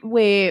point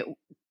where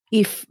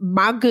if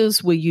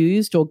muggers were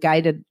used or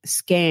gated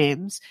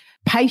scans,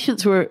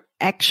 patients were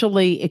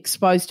actually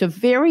exposed to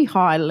very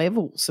high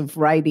levels of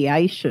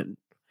radiation.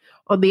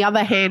 On the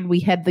other hand, we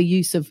had the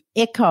use of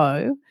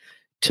echo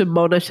to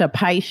monitor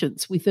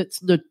patients with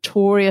its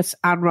notorious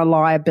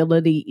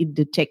unreliability in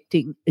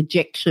detecting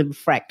ejection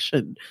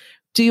fraction.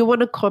 Do you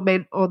want to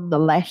comment on the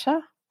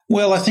latter?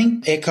 Well, I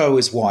think echo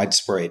is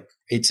widespread.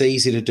 It's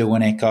easy to do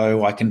an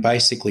echo. I can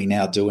basically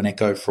now do an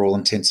echo for all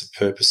intents and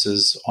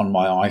purposes on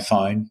my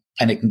iPhone,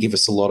 and it can give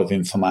us a lot of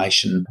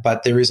information.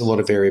 But there is a lot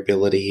of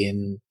variability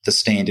in the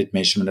standard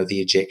measurement of the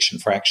ejection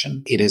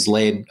fraction. It has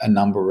led a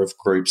number of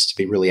groups to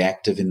be really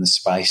active in the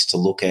space to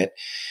look at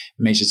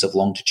measures of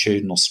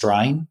longitudinal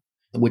strain,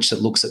 which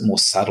looks at more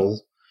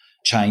subtle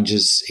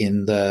changes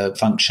in the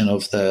function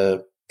of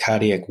the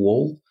cardiac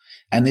wall.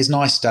 And there's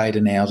nice data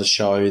now to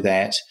show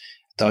that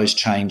those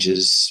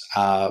changes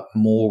are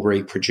more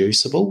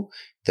reproducible,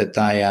 that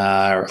they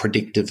are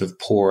predictive of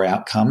poor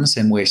outcomes.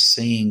 And we're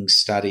seeing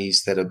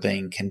studies that are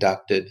being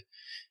conducted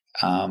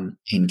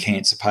in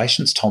cancer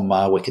patients. Tom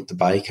Marwick at the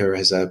Baker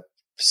has a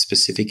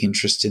specific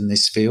interest in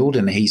this field,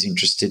 and he's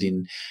interested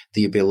in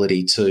the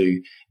ability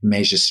to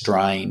measure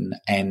strain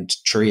and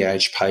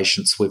triage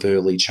patients with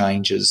early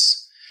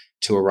changes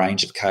to a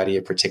range of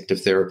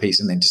cardioprotective therapies,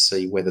 and then to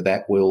see whether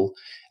that will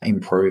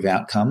improve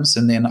outcomes.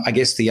 And then I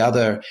guess the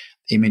other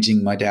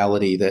imaging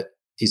modality that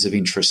is of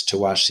interest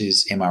to us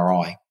is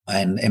MRI.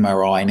 And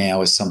MRI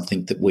now is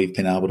something that we've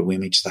been able to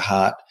image the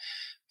heart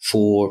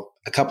for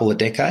a couple of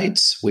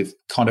decades. We've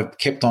kind of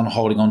kept on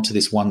holding on to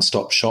this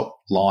one-stop shop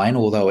line,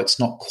 although it's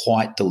not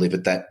quite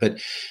delivered that.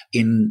 But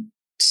in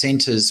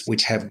centres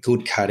which have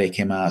good cardiac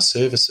MR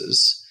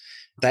services,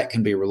 that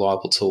can be a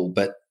reliable tool.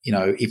 But,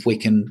 if we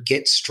can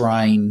get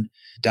strain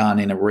done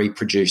in a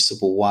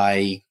reproducible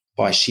way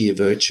by sheer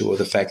virtue of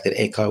the fact that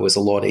echo is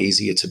a lot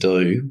easier to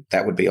do,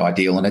 that would be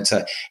ideal. And it's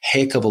a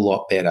heck of a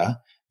lot better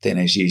than,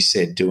 as you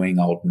said, doing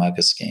old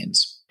mugger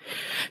scans.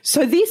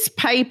 So this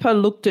paper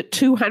looked at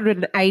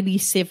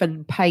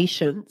 287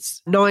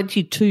 patients,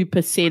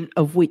 92%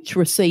 of which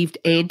received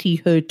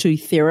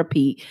anti-HER2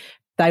 therapy.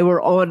 They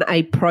were on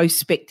a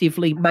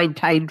prospectively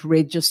maintained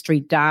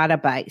registry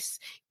database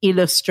in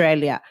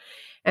Australia.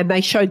 And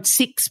they showed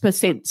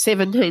 6%,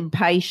 17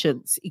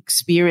 patients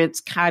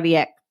experienced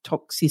cardiac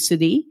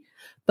toxicity.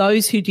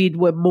 Those who did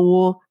were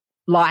more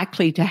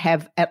likely to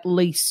have at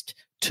least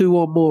 2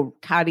 or more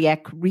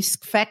cardiac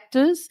risk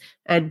factors,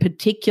 and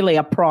particularly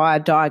a prior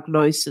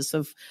diagnosis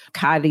of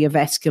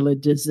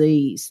cardiovascular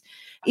disease.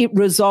 It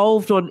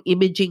resolved on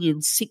imaging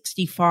in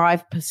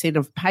 65%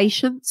 of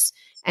patients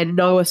and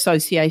no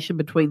association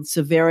between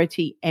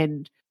severity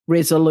and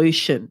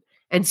resolution.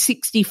 And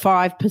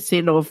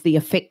 65% of the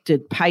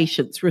affected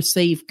patients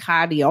received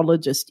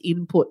cardiologist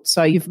input.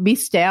 So you've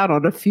missed out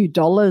on a few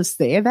dollars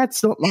there.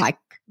 That's not like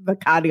the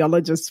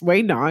cardiologists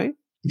we know.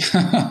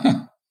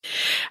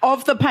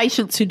 Of the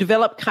patients who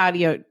developed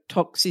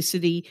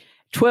cardiotoxicity,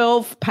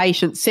 12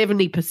 patients,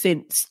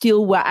 70%,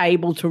 still were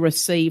able to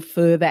receive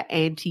further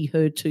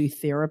anti-HER2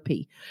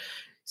 therapy.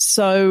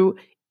 So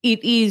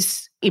it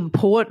is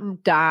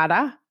important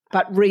data,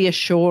 but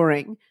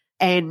reassuring.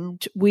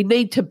 And we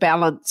need to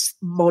balance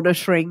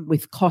monitoring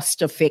with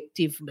cost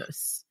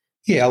effectiveness.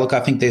 Yeah, look,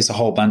 I think there's a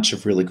whole bunch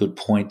of really good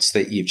points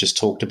that you've just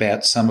talked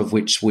about, some of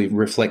which we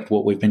reflect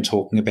what we've been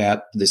talking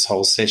about this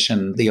whole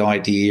session, the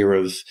idea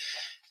of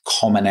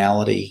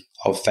commonality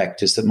of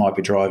factors that might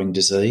be driving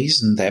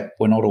disease, and that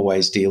we're not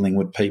always dealing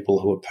with people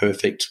who are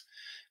perfect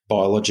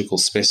biological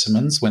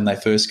specimens when they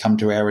first come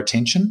to our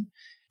attention.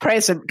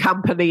 Present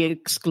company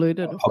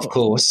excluded. Of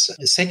course.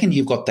 Second,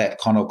 you've got that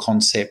kind of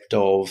concept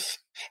of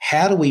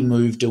how do we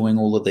move doing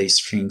all of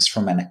these things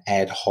from an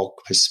ad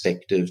hoc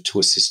perspective to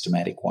a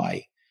systematic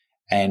way?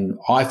 And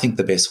I think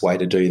the best way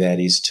to do that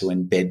is to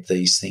embed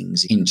these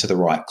things into the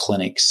right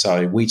clinics.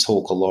 So we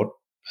talk a lot,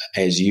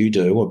 as you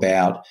do,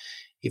 about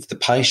if the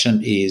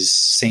patient is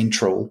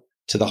central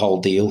to the whole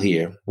deal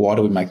here, why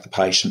do we make the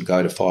patient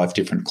go to 5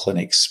 different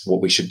clinics?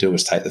 What we should do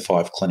is take the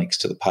 5 clinics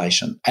to the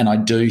patient. And I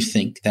do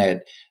think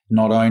that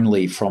not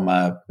only from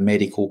a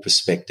medical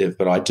perspective,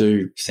 but I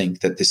do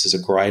think that this is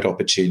a great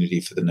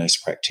opportunity for the nurse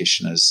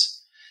practitioners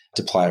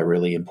to play a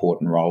really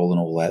important role in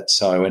all that.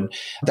 So, and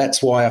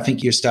that's why I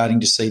think you're starting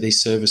to see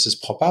these services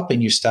pop up,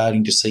 and you're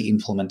starting to see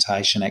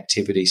implementation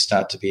activities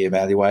start to be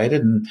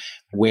evaluated. And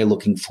we're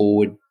looking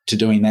forward to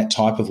doing that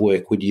type of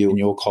work with you and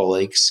your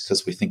colleagues,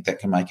 because we think that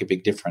can make a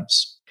big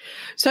difference.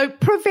 So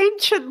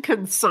prevention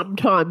can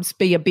sometimes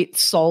be a bit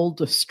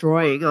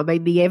soul-destroying. I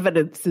mean, the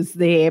evidence is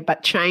there,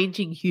 but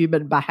changing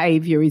human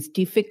behaviour is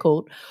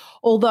difficult,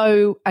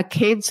 although a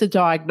cancer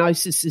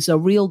diagnosis is a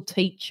real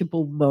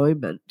teachable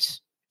moment.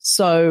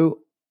 So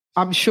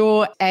I'm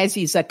sure, as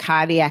is a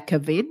cardiac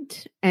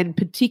event, and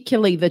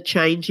particularly the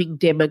changing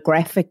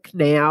demographic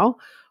now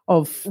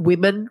of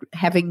women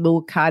having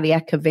more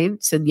cardiac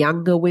events and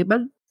younger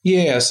women.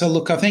 Yeah, so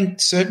look, I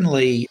think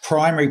certainly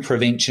primary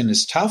prevention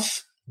is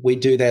tough. We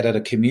do that at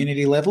a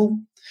community level,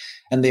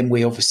 and then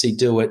we obviously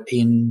do it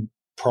in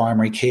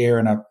primary care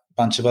and a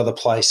bunch of other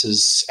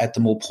places at the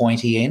more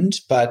pointy end.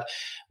 But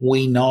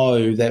we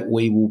know that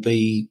we will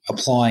be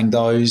applying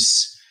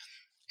those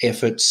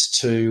efforts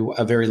to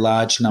a very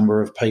large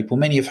number of people,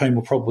 many of whom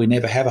will probably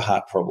never have a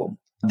heart problem.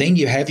 Then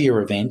you have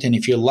your event, and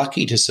if you're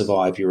lucky to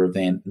survive your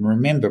event,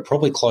 remember,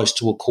 probably close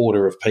to a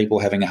quarter of people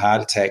having a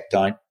heart attack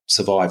don't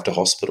survive to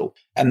hospital.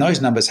 And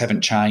those numbers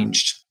haven't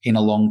changed in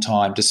a long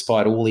time,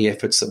 despite all the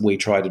efforts that we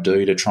try to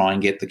do to try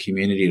and get the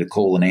community to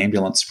call an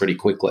ambulance pretty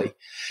quickly.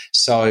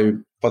 So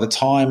by the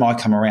time I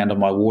come around on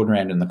my ward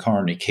round in the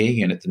coronary care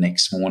unit the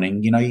next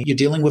morning, you're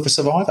dealing with a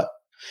survivor.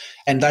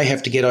 And they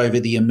have to get over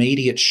the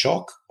immediate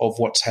shock of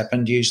what's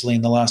happened usually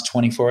in the last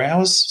 24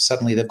 hours.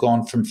 Suddenly they've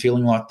gone from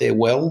feeling like they're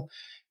well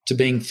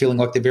to feeling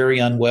like they're very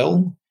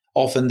unwell.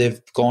 Often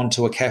they've gone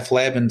to a cath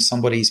lab and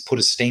somebody's put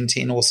a stent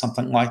in or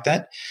something like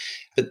that.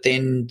 But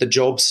then the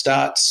job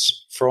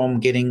starts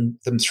from getting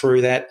them through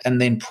that and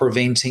then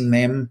preventing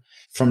them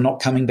from not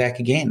coming back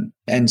again.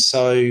 And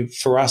so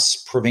for us,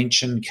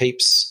 prevention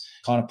keeps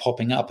kind of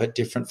popping up at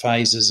different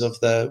phases of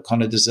the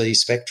kind of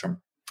disease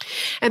spectrum.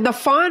 And the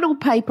final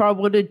paper I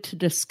wanted to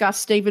discuss,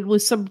 Stephen,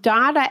 was some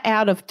data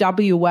out of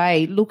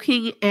WA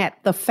looking at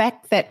the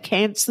fact that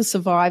cancer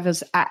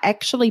survivors are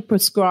actually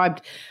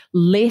prescribed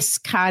less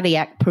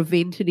cardiac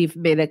preventative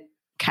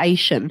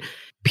medication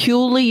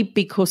purely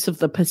because of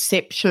the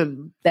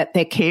perception that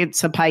they're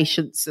cancer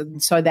patients,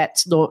 and so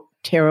that's not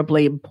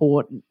terribly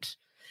important.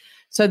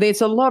 So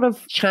there's a lot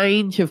of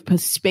change of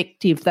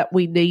perspective that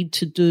we need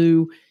to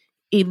do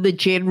in the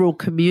general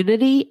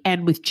community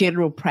and with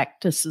general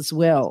practice as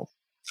well.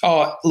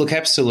 Oh, look,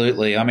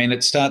 absolutely. I mean,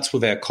 it starts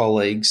with our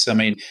colleagues. I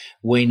mean,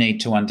 we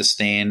need to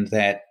understand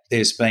that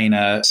there's been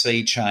a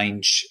sea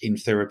change in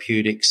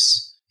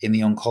therapeutics in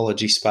the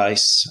oncology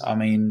space. I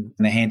mean,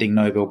 they're handing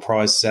Nobel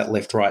Prizes out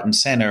left, right and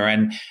centre,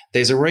 and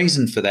there's a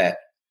reason for that,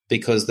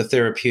 because the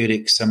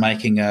therapeutics are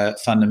making a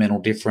fundamental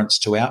difference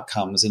to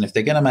outcomes. And if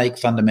they're going to make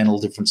fundamental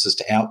differences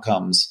to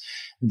outcomes,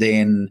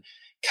 then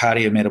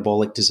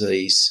cardiometabolic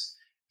disease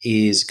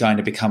is going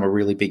to become a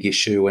really big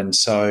issue. And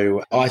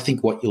so I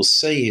think what you'll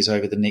see is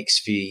over the next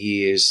few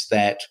years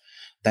that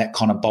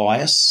kind of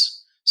bias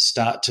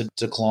start to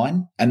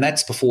decline. And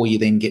that's before you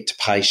then get to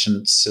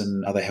patients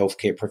and other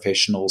healthcare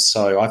professionals.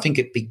 So I think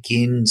it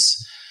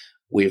begins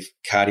with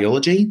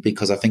cardiology,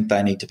 because I think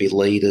they need to be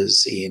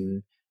leaders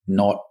in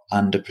not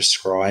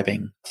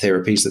under-prescribing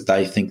therapies that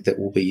they think that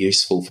will be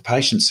useful for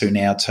patients who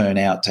now turn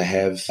out to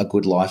have a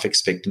good life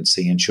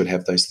expectancy and should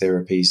have those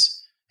therapies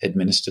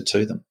administered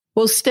to them.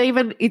 Well,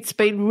 Stephen, it's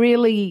been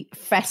really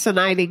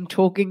fascinating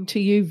talking to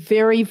you,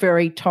 very,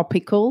 very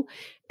topical.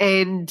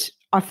 And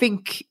I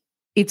think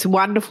it's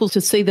wonderful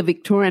to see the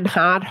Victorian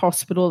Heart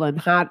Hospital and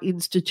Heart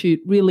Institute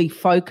really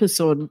focus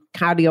on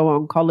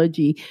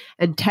cardio-oncology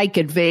and take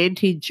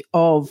advantage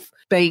of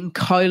being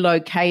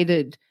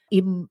co-located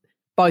in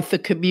both the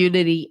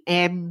community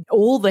and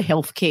all the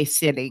healthcare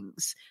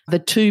settings. The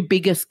two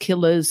biggest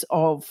killers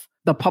of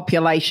the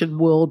population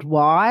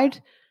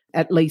worldwide,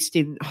 at least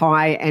in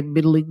high and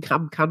middle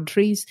income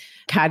countries,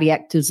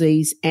 cardiac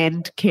disease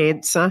and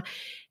cancer.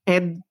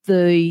 And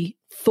the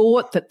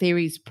thought that there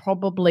is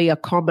probably a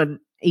common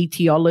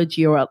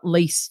etiology or at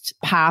least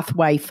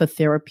pathway for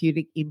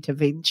therapeutic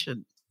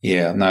intervention.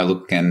 Yeah, no,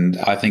 look, and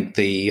I think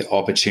the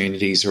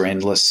opportunities are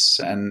endless,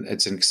 and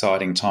it's an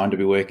exciting time to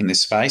be working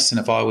this space. And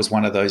if I was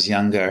one of those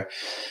younger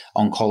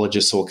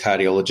oncologists or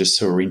cardiologists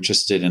who are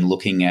interested in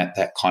looking at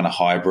that kind of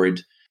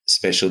hybrid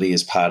specialty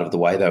as part of the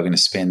way they were going to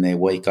spend their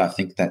week, I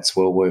think that's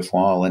well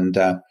worthwhile. And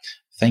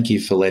thank you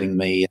for letting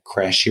me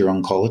crash your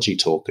oncology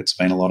talk. It's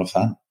been a lot of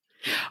fun.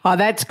 Oh,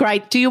 that's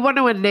great. Do you want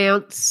to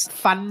announce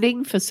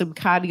funding for some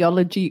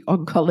cardiology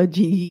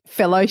oncology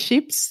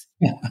fellowships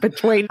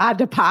between our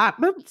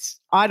departments?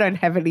 I don't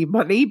have any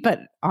money, but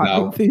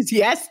I'm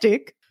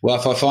enthusiastic. Well,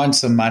 if I find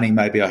some money,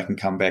 maybe I can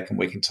come back and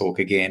we can talk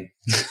again.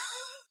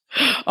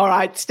 All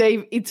right,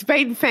 Steve, it's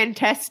been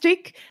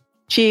fantastic.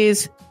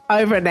 Cheers.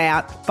 Over and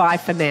out. Bye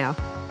for now.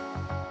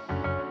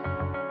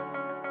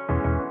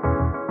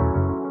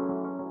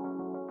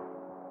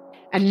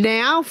 And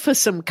now for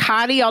some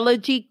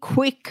cardiology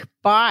quick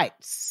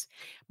bites.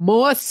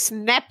 More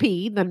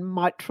snappy than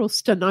mitral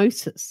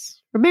stenosis.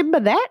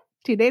 Remember that?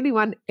 Did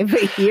anyone ever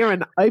hear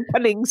an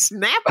opening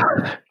snap?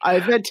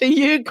 Over to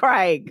you,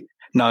 Craig.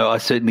 No, I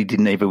certainly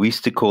didn't ever. We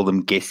used to call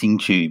them guessing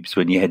tubes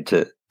when you had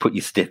to put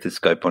your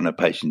stethoscope on a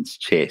patient's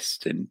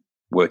chest and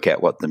work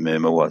out what the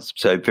murmur was.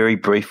 So very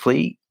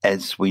briefly,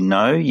 as we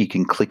know, you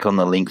can click on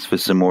the links for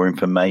some more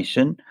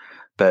information,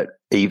 but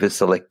Eva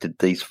selected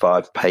these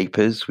 5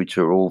 papers, which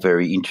are all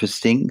very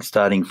interesting,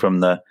 starting from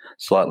the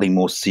slightly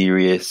more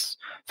serious.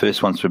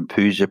 First one's from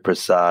Pooja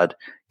Prasad,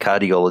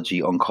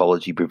 Cardiology,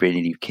 Oncology,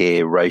 Preventative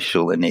Care,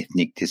 Racial and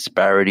Ethnic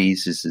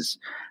Disparities. This is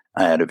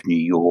out of New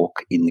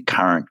York in the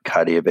current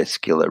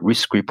cardiovascular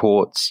risk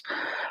reports,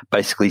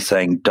 basically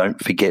saying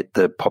don't forget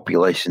the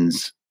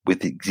populations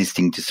with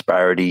existing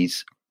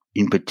disparities.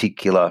 In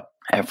particular,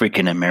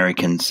 African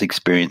Americans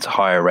experience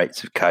higher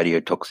rates of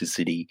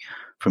cardiotoxicity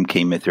from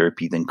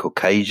chemotherapy than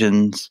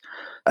Caucasians,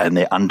 and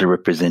they're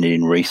underrepresented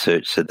in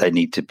research, so they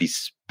need to be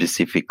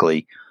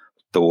specifically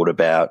thought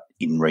about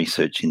in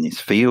research in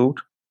this field.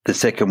 The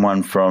second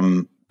one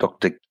from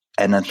Dr.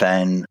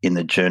 Anathan in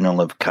the Journal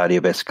of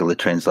Cardiovascular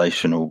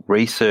Translational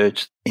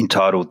Research,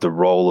 entitled The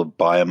Role of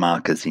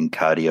Biomarkers in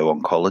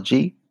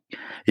Cardio-Oncology.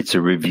 It's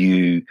a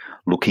review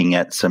looking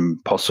at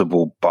some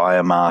possible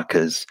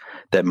biomarkers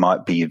that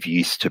might be of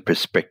use to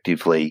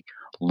prospectively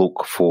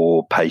look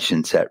for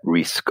patients at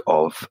risk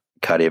of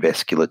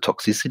cardiovascular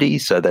toxicity.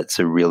 So that's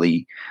a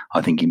really,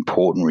 I think,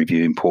 important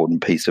review,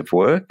 important piece of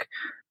work.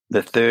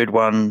 The third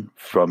one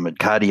from a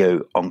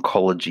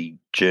cardio-oncology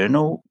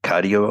journal,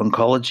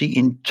 Cardio-Oncology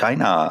in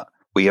China.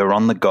 We are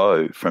on the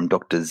go, from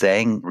Dr.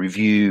 Zhang,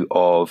 review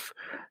of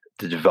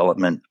the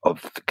development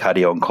of the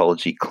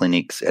cardio-oncology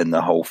clinics and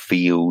the whole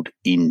field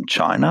in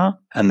China.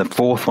 And the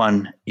fourth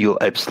one, you'll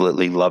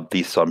absolutely love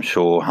this, I'm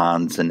sure,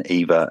 Hans and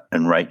Eva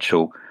and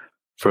Rachel,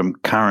 from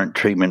current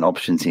treatment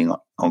options in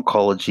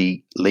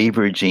oncology,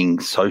 leveraging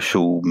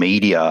social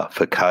media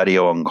for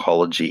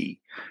cardio-oncology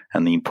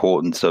and the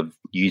importance of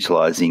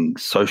utilising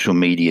social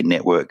media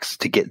networks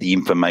to get the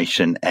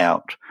information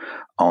out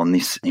on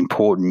this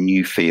important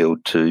new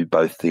field to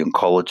both the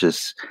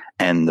oncologists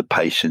and the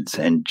patients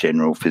and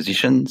general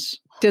physicians.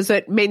 Does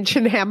it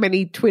mention how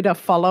many Twitter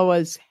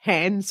followers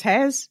Hans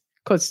has?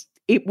 Because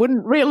it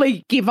wouldn't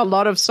really give a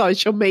lot of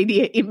social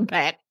media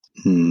impact.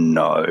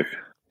 No.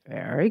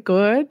 Very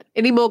good.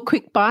 Any more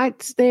quick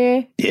bites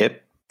there?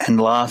 Yep.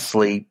 And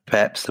lastly,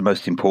 perhaps the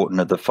most important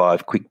of the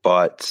 5 quick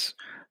bites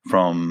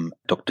from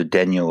Dr.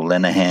 Daniel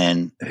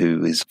Lenihan,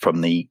 who is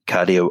from the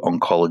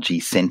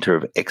Cardio-Oncology Center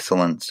of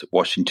Excellence,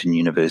 Washington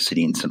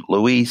University in St.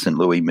 Louis,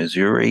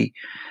 Missouri.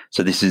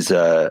 So this is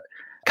a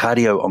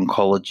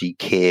cardio-oncology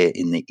care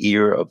in the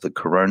era of the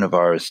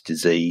coronavirus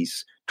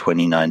disease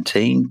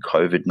 2019,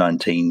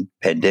 COVID-19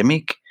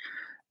 pandemic,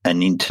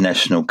 an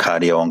International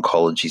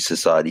Cardio-Oncology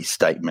Society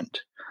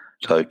statement.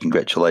 So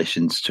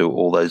congratulations to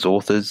all those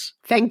authors.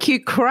 Thank you,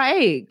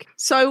 Craig.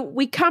 So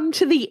we come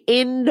to the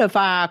end of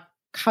our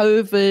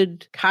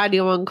COVID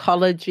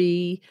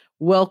cardio-oncology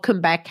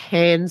Welcome Back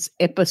Hans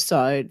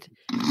episode.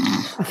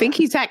 I think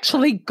he's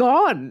actually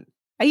gone.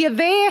 Are you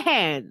there,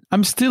 Han?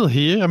 I'm still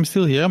here.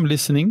 I'm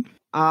listening.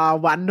 Ah,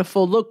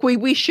 wonderful. Look, we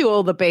wish you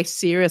all the best.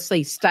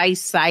 Seriously, stay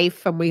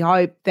safe, and we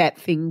hope that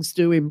things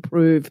do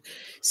improve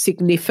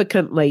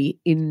significantly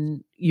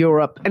in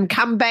Europe and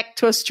come back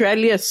to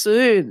Australia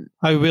soon.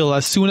 I will.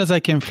 As soon as I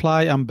can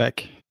fly, I'm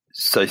back.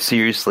 So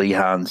seriously,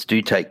 Hans,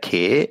 do take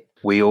care.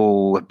 We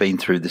all have been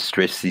through the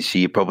stress this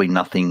year, probably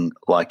nothing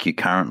like you're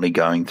currently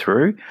going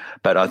through,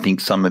 but I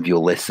think some of your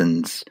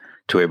lessons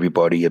to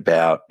everybody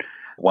about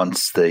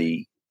once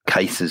the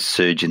cases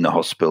surge in the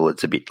hospital,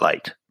 it's a bit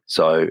late.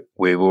 So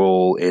we're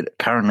all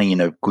currently in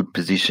a good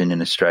position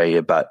in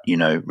Australia, but,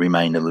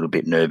 remain a little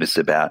bit nervous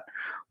about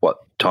what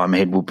time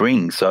ahead will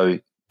bring. So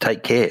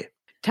take care.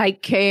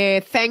 Take care.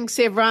 Thanks,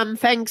 everyone.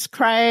 Thanks,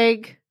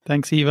 Craig.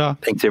 Thanks, Eva.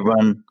 Thanks,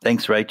 everyone.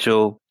 Thanks,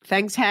 Rachel.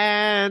 Thanks,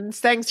 Hans.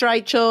 Thanks,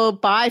 Rachel.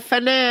 Bye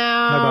for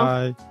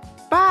now.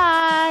 Bye-bye.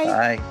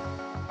 Bye. Bye.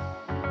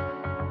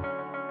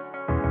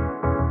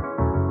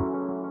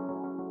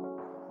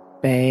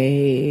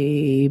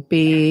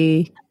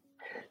 Baby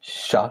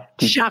Shark.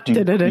 shark.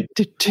 Baby shark.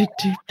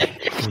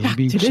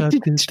 Baby shark.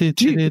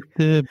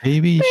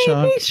 Baby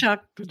shark.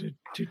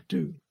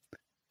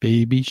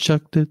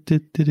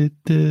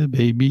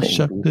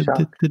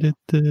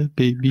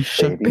 Baby shark. Baby shark. Baby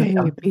shark.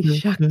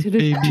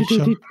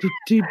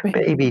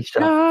 Baby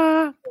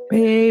shark.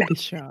 Baby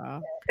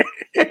shark.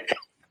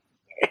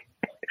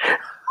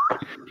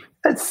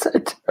 That's so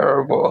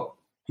terrible.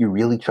 You're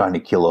really trying to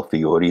kill off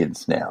the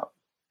audience now.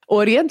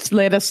 Audience,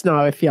 let us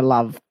know if you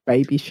love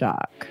Baby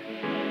Shark.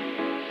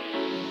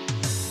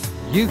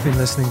 You've been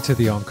listening to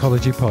the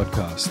Oncology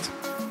Podcast.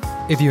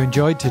 If you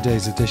enjoyed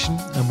today's edition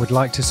and would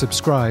like to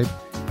subscribe,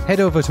 head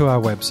over to our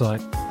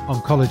website,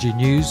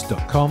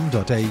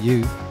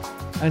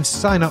 oncologynews.com.au, and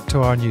sign up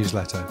to our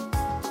newsletter.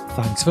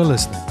 Thanks for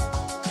listening.